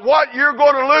thinking about what you're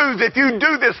going to lose if you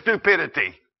do this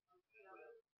stupidity.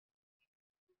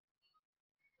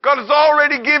 God has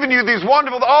already given you these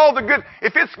wonderful, all the good.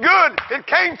 If it's good, it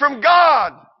came from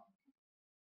God.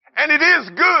 And it is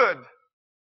good.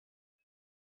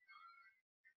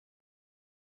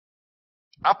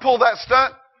 I pull that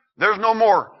stunt, there's no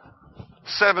more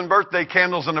 7 birthday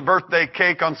candles and a birthday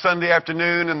cake on Sunday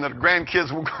afternoon and the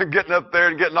grandkids were getting up there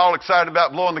and getting all excited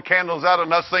about blowing the candles out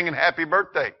and us singing happy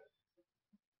birthday.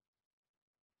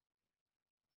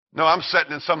 No, I'm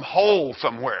sitting in some hole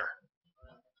somewhere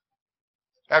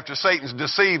after Satan's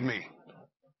deceived me.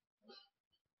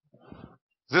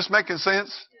 Is this making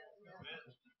sense?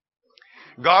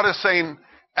 God is saying,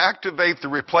 activate the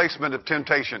replacement of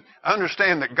temptation.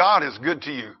 Understand that God is good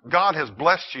to you. God has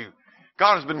blessed you.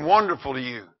 God has been wonderful to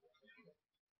you.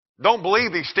 Don't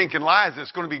believe these stinking lies that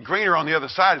it's going to be greener on the other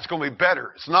side. It's going to be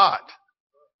better. It's not.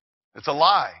 It's a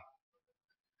lie.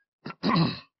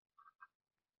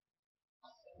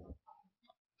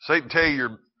 Satan tell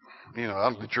you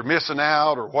that you're missing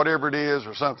out or whatever it is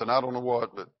or something. I don't know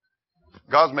what, but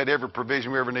God's made every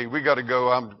provision we ever need. We got to go.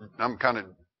 I'm kind of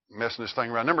messing this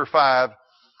thing around. Number 5,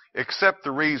 accept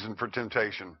the reason for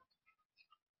temptation.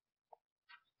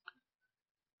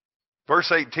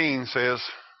 Verse 18 says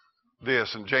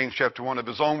this in James chapter 1, of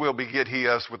His own will beget He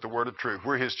us with the word of truth.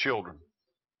 We're His children.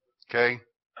 Okay?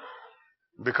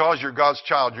 Because you're God's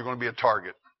child, you're going to be a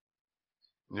target.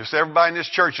 And just everybody in this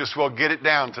church just will get it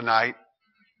down tonight.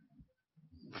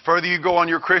 The further you go on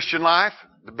your Christian life,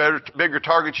 the bigger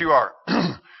target you are.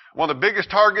 One of the biggest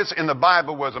targets in the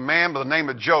Bible was a man by the name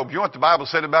of Job. You know what the Bible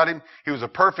said about him? He was a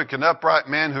perfect and upright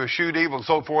man who eschewed evil and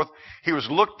so forth. He was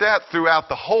looked at throughout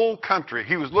the whole country.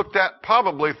 He was looked at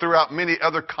probably throughout many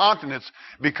other continents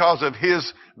because of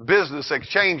his business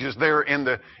exchanges there in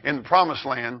the promised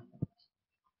land.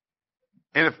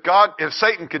 And if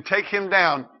Satan could take him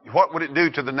down, what would it do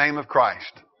to the name of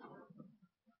Christ?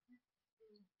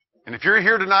 And if you're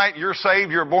here tonight, you're saved,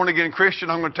 you're a born again Christian,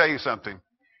 I'm going to tell you something.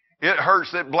 It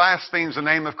hurts. It blasphemes the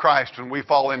name of Christ when we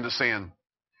fall into sin.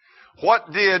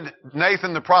 What did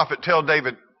Nathan the prophet tell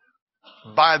David?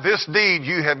 By this deed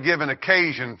you have given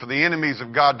occasion for the enemies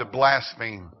of God to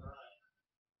blaspheme.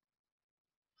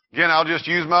 Again, I'll just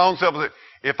use my own self.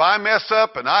 If I mess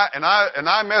up and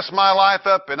I mess my life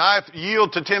up and I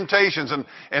yield to temptations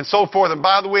and so forth, and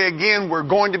by the way, again, we're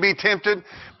going to be tempted,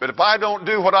 but if I don't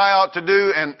do what I ought to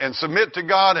do and submit to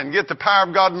God and get the power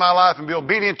of God in my life and be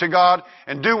obedient to God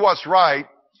and do what's right,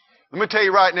 let me tell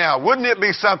you right now, wouldn't it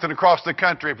be something across the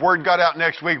country if word got out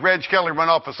next week, Reg Kelly run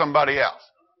off with somebody else?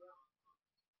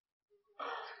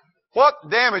 What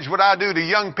damage would I do to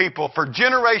young people for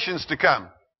generations to come?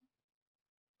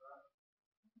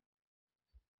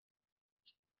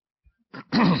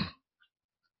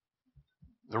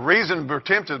 The reason we're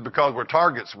tempted is because we're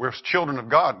targets. We're children of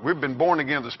God. We've been born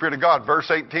again of the Spirit of God.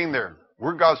 Verse 18 there.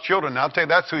 We're God's children. Now, I'll tell you,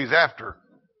 that's who He's after.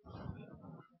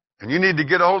 And you need to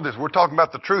get a hold of this. We're talking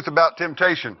about the truth about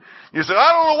temptation. You say,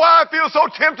 I don't know why I feel so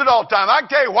tempted all the time. I can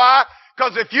tell you why.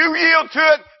 Because if you yield to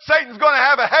it, Satan's going to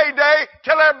have a heyday.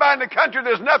 Tell everybody in the country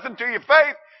there's nothing to your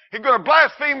faith. He's going to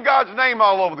blaspheme God's name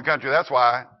all over the country. That's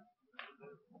why.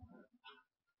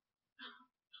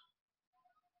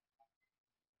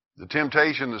 The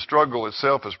temptation, the struggle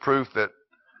itself is proof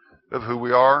of who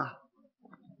we are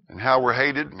and how we're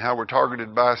hated and how we're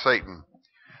targeted by Satan.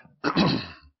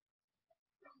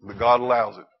 But God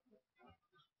allows it.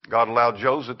 God allowed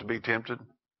Joseph to be tempted.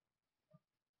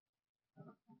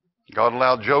 God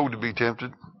allowed Job to be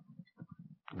tempted.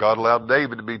 God allowed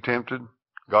David to be tempted.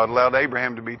 God allowed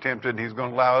Abraham to be tempted, and He's going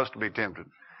to allow us to be tempted.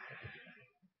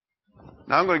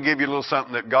 Now I'm going to give you a little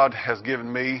something that God has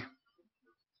given me.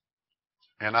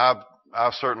 And I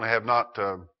certainly have not,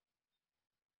 I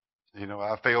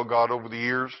failed God over the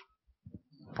years.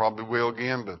 Probably will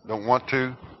again, but don't want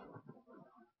to.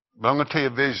 But I'm going to tell you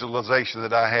a visualization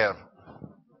that I have.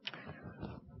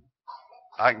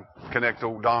 I can connect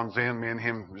old Don's in, me and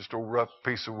him, just a rough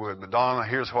piece of wood. But Don,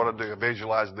 here's what I do. I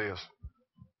visualize this.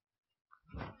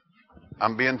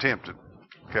 I'm being tempted,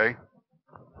 okay?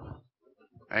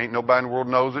 Ain't nobody in the world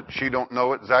knows it. She don't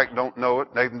know it. Zach don't know it.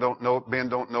 Nathan don't know it. Ben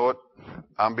don't know it.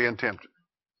 I'm being tempted.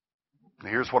 Now,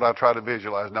 here's what I try to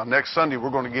visualize. Now, next Sunday,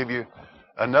 we're going to give you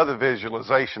another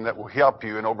visualization that will help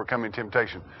you in overcoming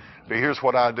temptation. But here's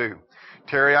what I do.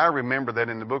 Terry, I remember that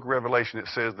in the book of Revelation it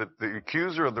says that the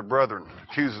accuser of the brethren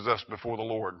accuses us before the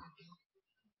Lord.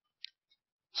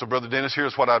 So, Brother Dennis,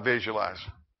 here's what I visualize.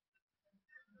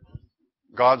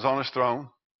 God's on His throne.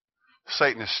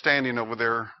 Satan is standing over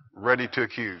there ready to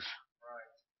accuse.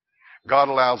 God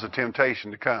allows the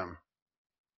temptation to come.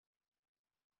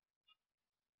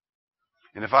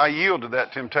 And if I yield to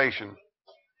that temptation,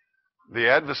 the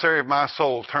adversary of my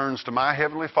soul turns to my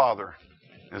Heavenly Father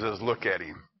and says, look at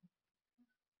him.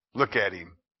 Look at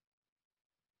him.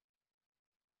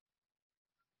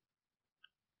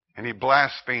 And he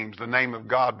blasphemes the name of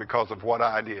God because of what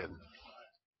I did.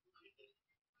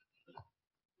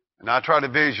 And I try to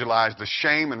visualize the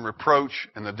shame and reproach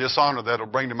and the dishonor that it'll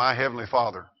bring to my Heavenly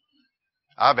Father.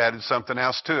 I've added something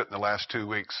else to it in the last 2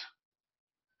 weeks.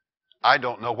 I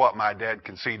don't know what my dad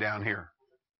can see down here.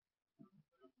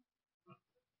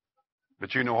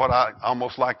 But you know what I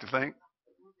almost like to think?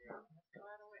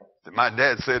 That my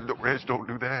dad said, Reg, don't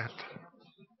do that.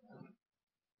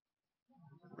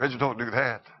 Reg, don't do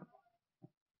that.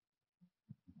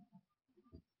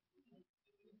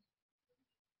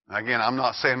 Again, I'm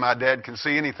not saying my dad can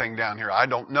see anything down here. I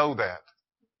don't know that.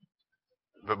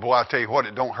 But boy, I tell you what,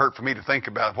 it don't hurt for me to think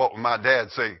about what would my dad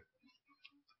say.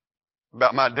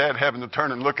 About my dad having to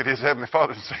turn and look at his Heavenly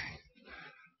Father and say,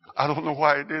 I don't know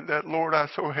why he did that, Lord. I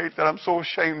so hate that. I'm so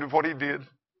ashamed of what he did.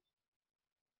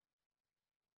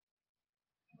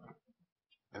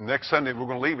 And next Sunday, we're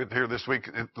going to leave it here this week,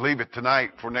 leave it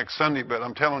tonight for next Sunday. But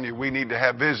I'm telling you, we need to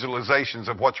have visualizations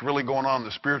of what's really going on in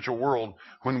the spiritual world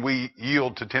when we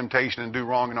yield to temptation and do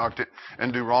wrong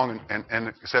and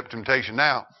accept temptation.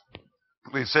 Now,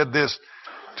 we said this,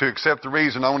 to accept the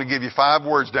reason, I want to give you 5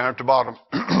 words down at the bottom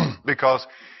because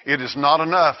it is not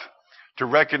enough to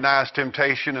recognize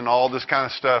temptation and all this kind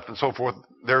of stuff and so forth.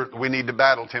 We need to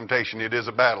battle temptation. It is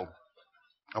a battle.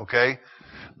 Okay?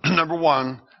 Number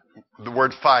 1, the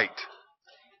word fight.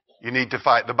 You need to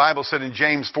fight. The Bible said in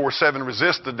James 4:7,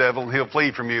 resist the devil and he'll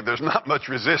flee from you. There's not much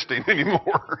resisting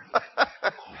anymore.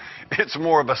 It's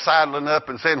more of a sidling up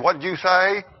and saying, what'd you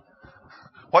say?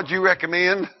 What'd you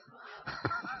recommend?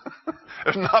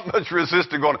 There's not much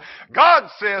resisting going on. God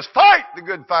says, fight the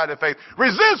good fight of faith.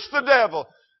 Resist the devil.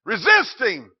 Resist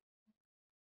him.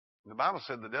 The Bible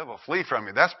said the devil will flee from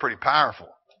you. That's pretty powerful.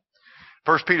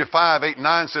 1 Peter 5, 8, and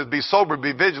 9 says, be sober,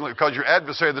 be vigilant, because your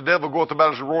adversary, the devil, goeth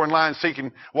about as a roaring lion,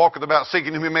 walketh about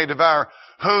seeking whom he may devour,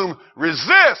 whom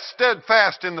resist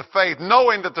steadfast in the faith,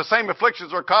 knowing that the same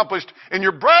afflictions are accomplished in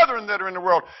your brethren that are in the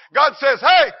world. God says,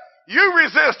 hey, you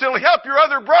resist. It'll help your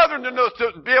other brethren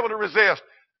to be able to resist.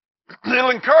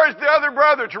 It'll encourage the other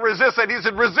brother to resist that. He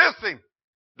said, resist him.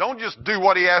 Don't just do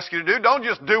what he asks you to do. Don't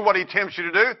just do what he tempts you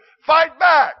to do. Fight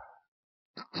back.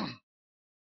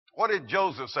 What did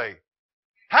Joseph say?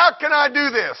 How can I do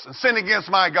this and sin against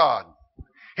my God?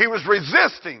 He was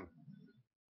resisting.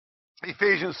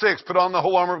 Ephesians 6, put on the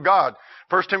whole armor of God.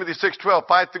 1 Timothy 6:12,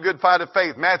 fight the good fight of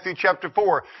faith. Matthew chapter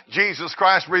 4, Jesus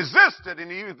Christ resisted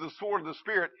and he used the sword of the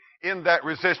Spirit in that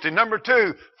resisting. Number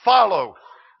 2, follow.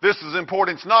 This is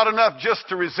important. It's not enough just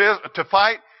to resist, to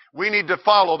fight. We need to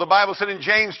follow. The Bible said in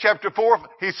James chapter 4,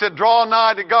 he said, draw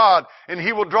nigh to God and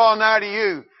he will draw nigh to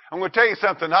you. I'm going to tell you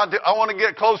something. I want to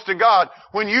get close to God.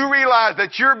 When you realize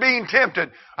that you're being tempted,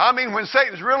 I mean, when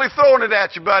Satan's really throwing it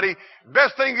at you, buddy,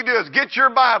 best thing you do is get your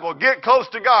Bible, get close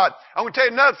to God. I'm going to tell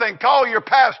you another thing. Call your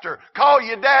pastor. Call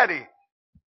your daddy.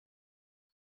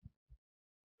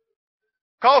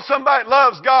 Call somebody that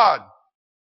loves God.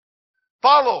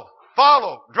 Follow.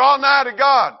 Draw nigh to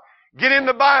God. Get in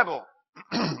the Bible.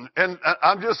 And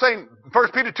I'm just saying,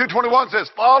 1 Peter 2:21 says,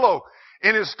 follow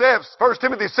in his steps. 1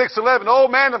 Timothy 6:11, O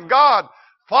man of God,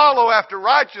 follow after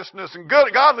righteousness and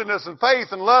godliness and faith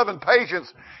and love and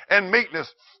patience and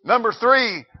meekness. Number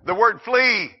 3, the word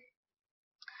flee.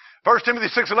 1 Timothy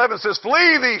 6:11 says,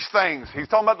 flee these things. He's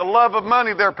talking about the love of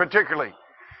money there particularly.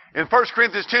 In 1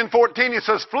 Corinthians 10:14, he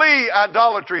says, flee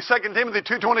idolatry. 2 Timothy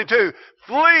 2:22,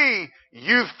 flee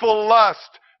youthful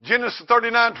lust. Genesis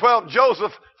 39:12,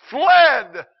 Joseph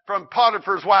fled from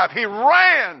Potiphar's wife. He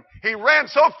ran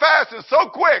so fast and so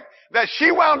quick that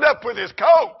she wound up with his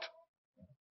coat.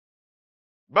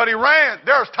 But he ran.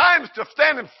 There's times to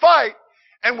stand and fight,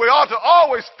 and we ought to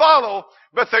always follow,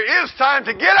 but there is time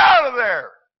to get out of there.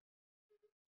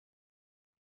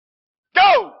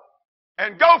 Go!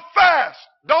 And go fast.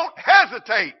 Don't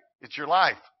hesitate. It's your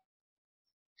life.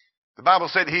 The Bible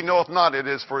said he knoweth not it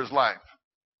is for his life.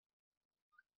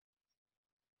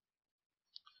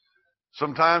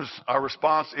 Sometimes our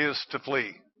response is to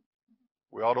flee.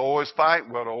 We ought to always fight.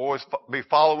 We ought to always be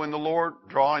following the Lord,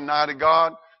 drawing nigh to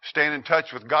God, staying in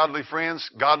touch with godly friends,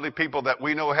 godly people that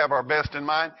we know have our best in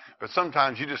mind. But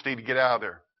sometimes you just need to get out of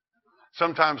there.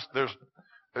 Sometimes there's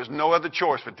no other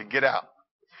choice but to get out.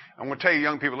 I'm going to tell you,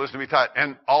 young people, listen to me tight,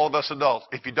 and all of us adults,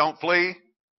 if you don't flee,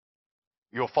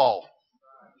 you'll fall.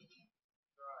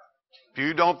 If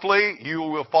you don't flee, you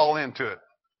will fall into it.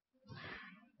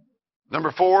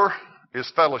 Number 4 is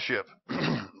fellowship.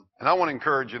 And I want to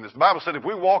encourage you in this. The Bible said if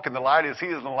we walk in the light as he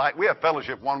is in the light, we have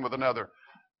fellowship one with another.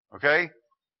 Okay?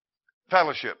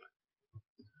 Fellowship.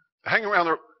 Hang around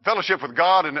the fellowship with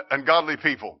God and godly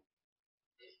people.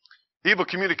 Evil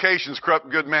communications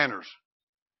corrupt good manners.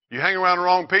 You hang around the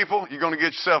wrong people, you're going to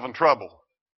get yourself in trouble.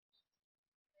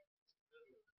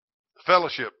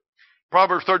 Fellowship.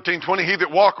 Proverbs 13:20, he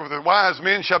that walketh with wise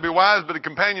men shall be wise, but a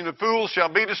companion of fools shall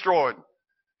be destroyed.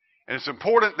 And it's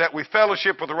important that we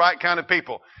fellowship with the right kind of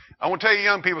people. I want to tell you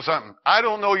young people something. I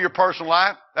don't know your personal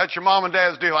life. That's your mom and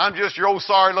dad's deal. I'm just your old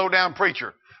sorry low-down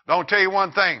preacher. But I want to tell you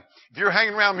one thing. If you're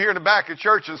hanging around here in the back of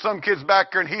church and some kid's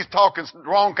back there and he's talking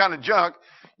wrong kind of junk,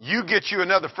 you get you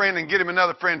another friend and get you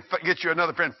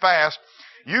another friend fast.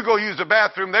 You go use the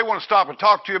bathroom. They want to stop and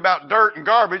talk to you about dirt and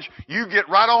garbage. You get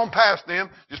right on past them.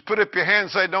 Just put up your hand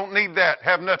and say, don't need that.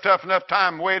 Have tough enough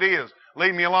time the way it is.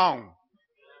 Leave me alone.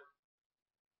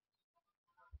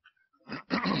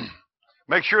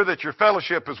 Make sure that your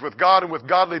fellowship is with God and with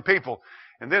godly people.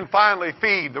 And then finally,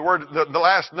 feed. The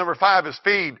last number 5 is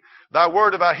feed. Thy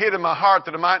word have I hid in my heart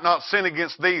that I might not sin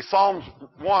against thee. Psalms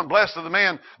 1, blessed is the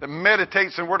man that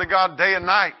meditates in the word of God day and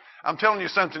night. I'm telling you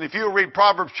something. If you'll read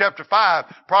Proverbs chapter 5,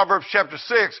 Proverbs chapter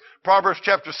 6, Proverbs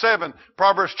chapter 7,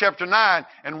 Proverbs chapter 9,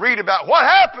 and read about what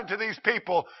happened to these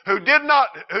people who did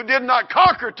not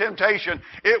conquer temptation,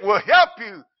 it will help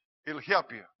you. It'll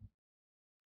help you.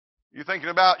 You're thinking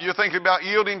about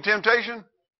yielding temptation?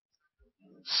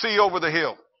 See over the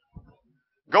hill.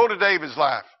 Go to David's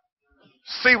life.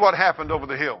 See what happened over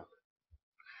the hill.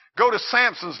 Go to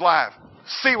Samson's life.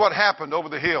 See what happened over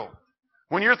the hill.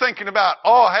 When you're thinking about,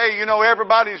 oh, hey,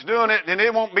 everybody's doing it and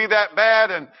it won't be that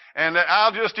bad and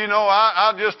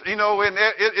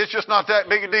it's just not that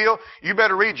big a deal. You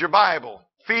better read your Bible.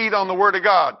 Feed on the Word of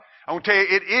God. I'm going to tell you,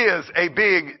 it is a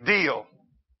big deal.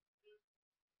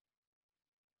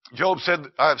 Job said,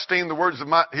 I have esteemed the words of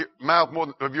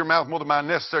your mouth more than my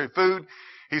necessary food.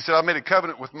 He said, I made a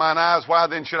covenant with mine eyes. Why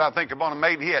then should I think upon a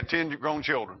maiden? He had 10 grown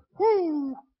children.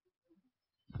 Woo!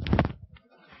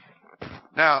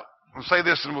 Now, I'll say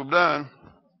this and we're done.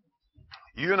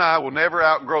 You and I will never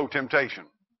outgrow temptation.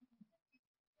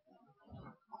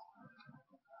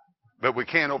 But we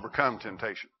can overcome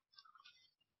temptation.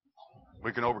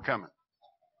 We can overcome it.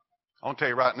 I'll tell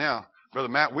you right now, Brother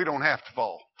Matt, we don't have to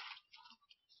fall.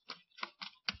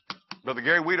 Brother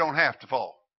Gary, we don't have to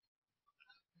fall.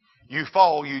 You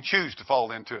fall, you choose to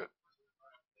fall into it.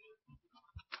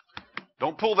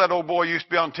 Don't pull that old boy used to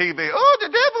be on TV. Oh, the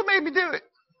devil made me do it.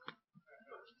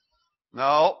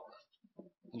 No,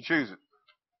 you choose it.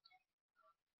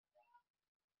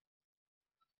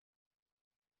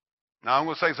 Now, I'm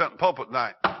going to say something pulpit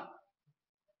tonight.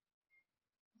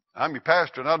 I'm your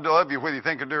pastor, and I love you whether you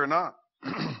think I do or not.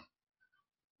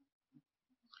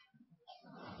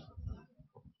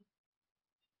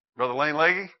 Brother Lane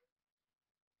Leggy,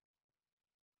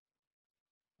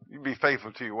 you be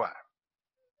faithful to your wife.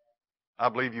 I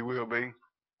believe you will be.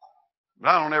 But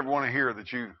I don't ever want to hear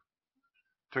that you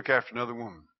took after another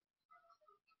woman.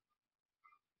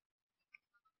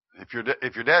 If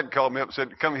your dad called me up and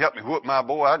said, come help me whoop my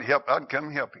boy, I'd come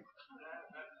and help him.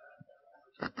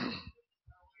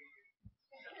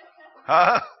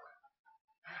 Huh?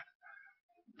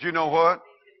 Do you know what?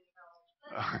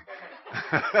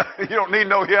 You don't need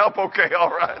no help? Okay,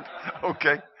 all right.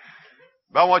 Okay.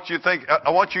 But I want you to think,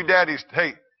 I want you daddies,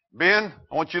 hey, Ben,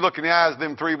 I want you to look in the eyes of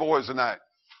them three boys tonight.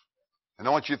 And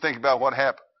I want you to think about what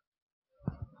happened.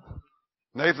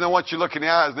 Nathan, I want you to look in the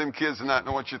eyes of them kids tonight, and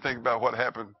I want you to think about what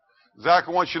happened. Zach,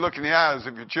 I want you to look in the eyes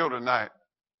of your children tonight.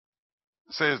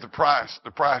 It says the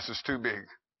price is too big.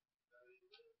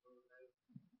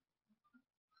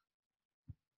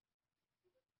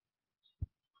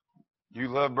 You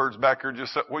lovebirds back here,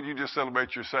 what did you just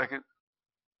celebrate your second?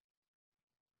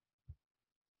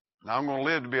 Now I'm going to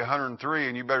live to be 103,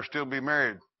 and you better still be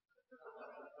married.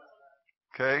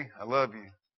 Okay? I love you.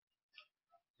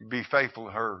 You be faithful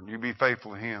to her. You be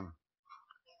faithful to him.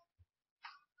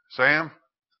 Sam,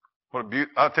 what a beauty.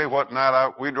 I'll tell you what,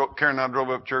 tonight, Karen and I drove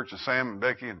up to church, and Sam and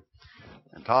Becky and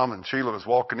Tom and Sheila was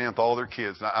walking in with all their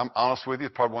kids. Now, I'm honest with you,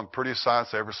 it's probably one of the prettiest sights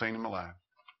I've ever seen in my life.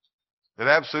 It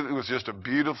absolutely was just a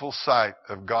beautiful sight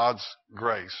of God's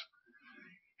grace.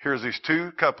 Here's these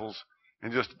two couples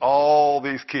and just all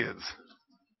these kids.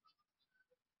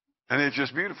 And it's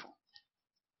just beautiful.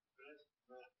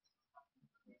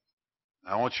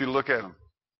 I want you to look at them.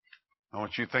 I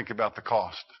want you to think about the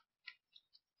cost.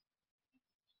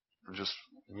 For just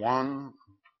one.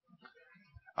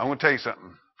 I'm going to tell you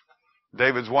something.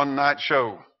 David's one night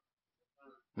show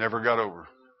never got over.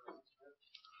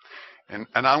 And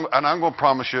I'm going to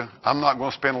promise you, I'm not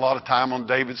going to spend a lot of time on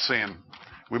David's sin.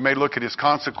 We may look at his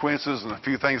consequences and a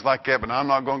few things like that, but I'm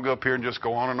not going to go up here and just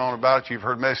go on and on about it. You've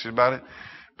heard messages about it.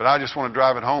 But I just want to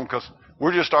drive it home because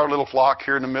we're just our little flock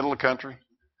here in the middle of the country.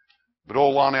 But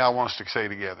old Lonnie, I want us to stay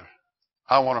together.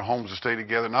 I want our homes to stay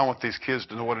together, and I want these kids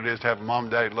to know what it is to have a mom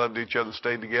and daddy loved each other and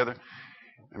stayed together.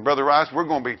 And Brother Rice, we're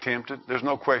going to be tempted. There's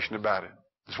no question about it.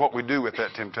 It's what we do with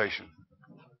that temptation.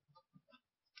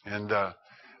 And I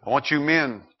want you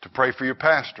men to pray for your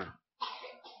pastor.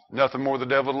 Nothing more the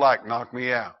devil would like, knock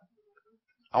me out.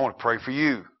 I want to pray for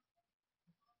you.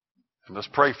 And let's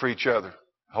pray for each other.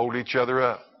 Hold each other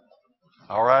up.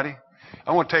 All righty?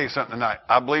 I want to tell you something tonight.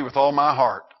 I believe with all my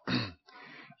heart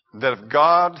that if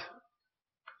God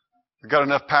has got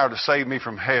enough power to save me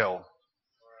from hell,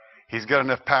 He's got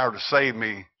enough power to save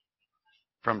me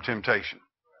from temptation.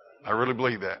 I really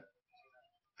believe that.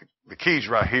 The key's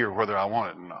right here, whether I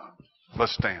want it or not.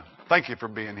 Let's stand. Thank you for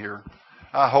being here.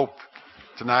 I hope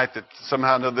tonight that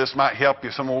somehow or another this might help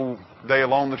you some old day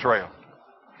along the trail.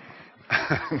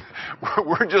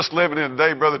 We're just living in a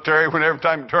day, Brother Terry, when every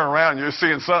time you turn around you're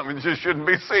seeing something you just shouldn't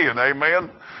be seeing. Amen?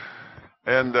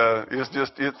 And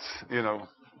you know.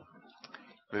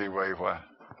 Anyway, why?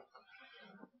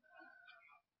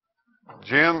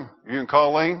 Jim, you and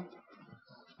Colleen,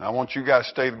 I want you guys to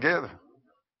stay together.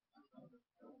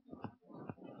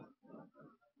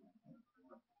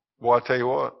 Boy, I tell you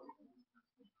what.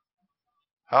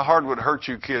 How hard would it hurt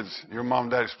you kids, your mom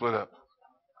and daddy split up?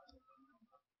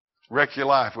 Wreck your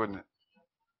life, wouldn't it?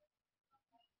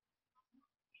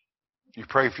 You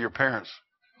pray for your parents.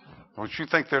 Don't you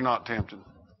think they're not tempted?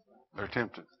 They're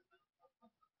tempted.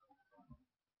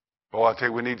 Boy, I tell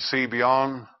you, we need to see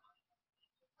beyond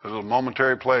the little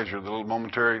momentary pleasure, the little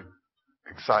momentary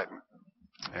excitement,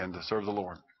 and to serve the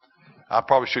Lord. I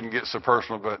probably shouldn't get so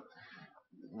personal, but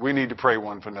we need to pray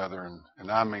one for another, and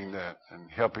I mean that,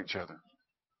 and help each other.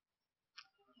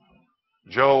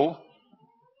 Joel,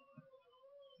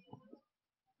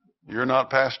 you're not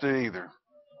past it either.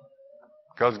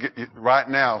 Because right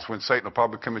now is when Satan will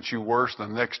probably come at you worse than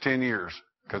the next 10 years.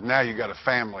 Because now you got a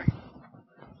family.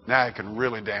 Now it can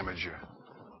really damage you.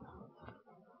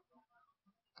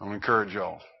 I'll encourage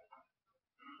y'all.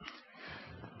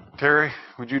 Terry,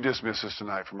 would you dismiss us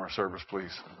tonight from our service,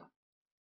 please?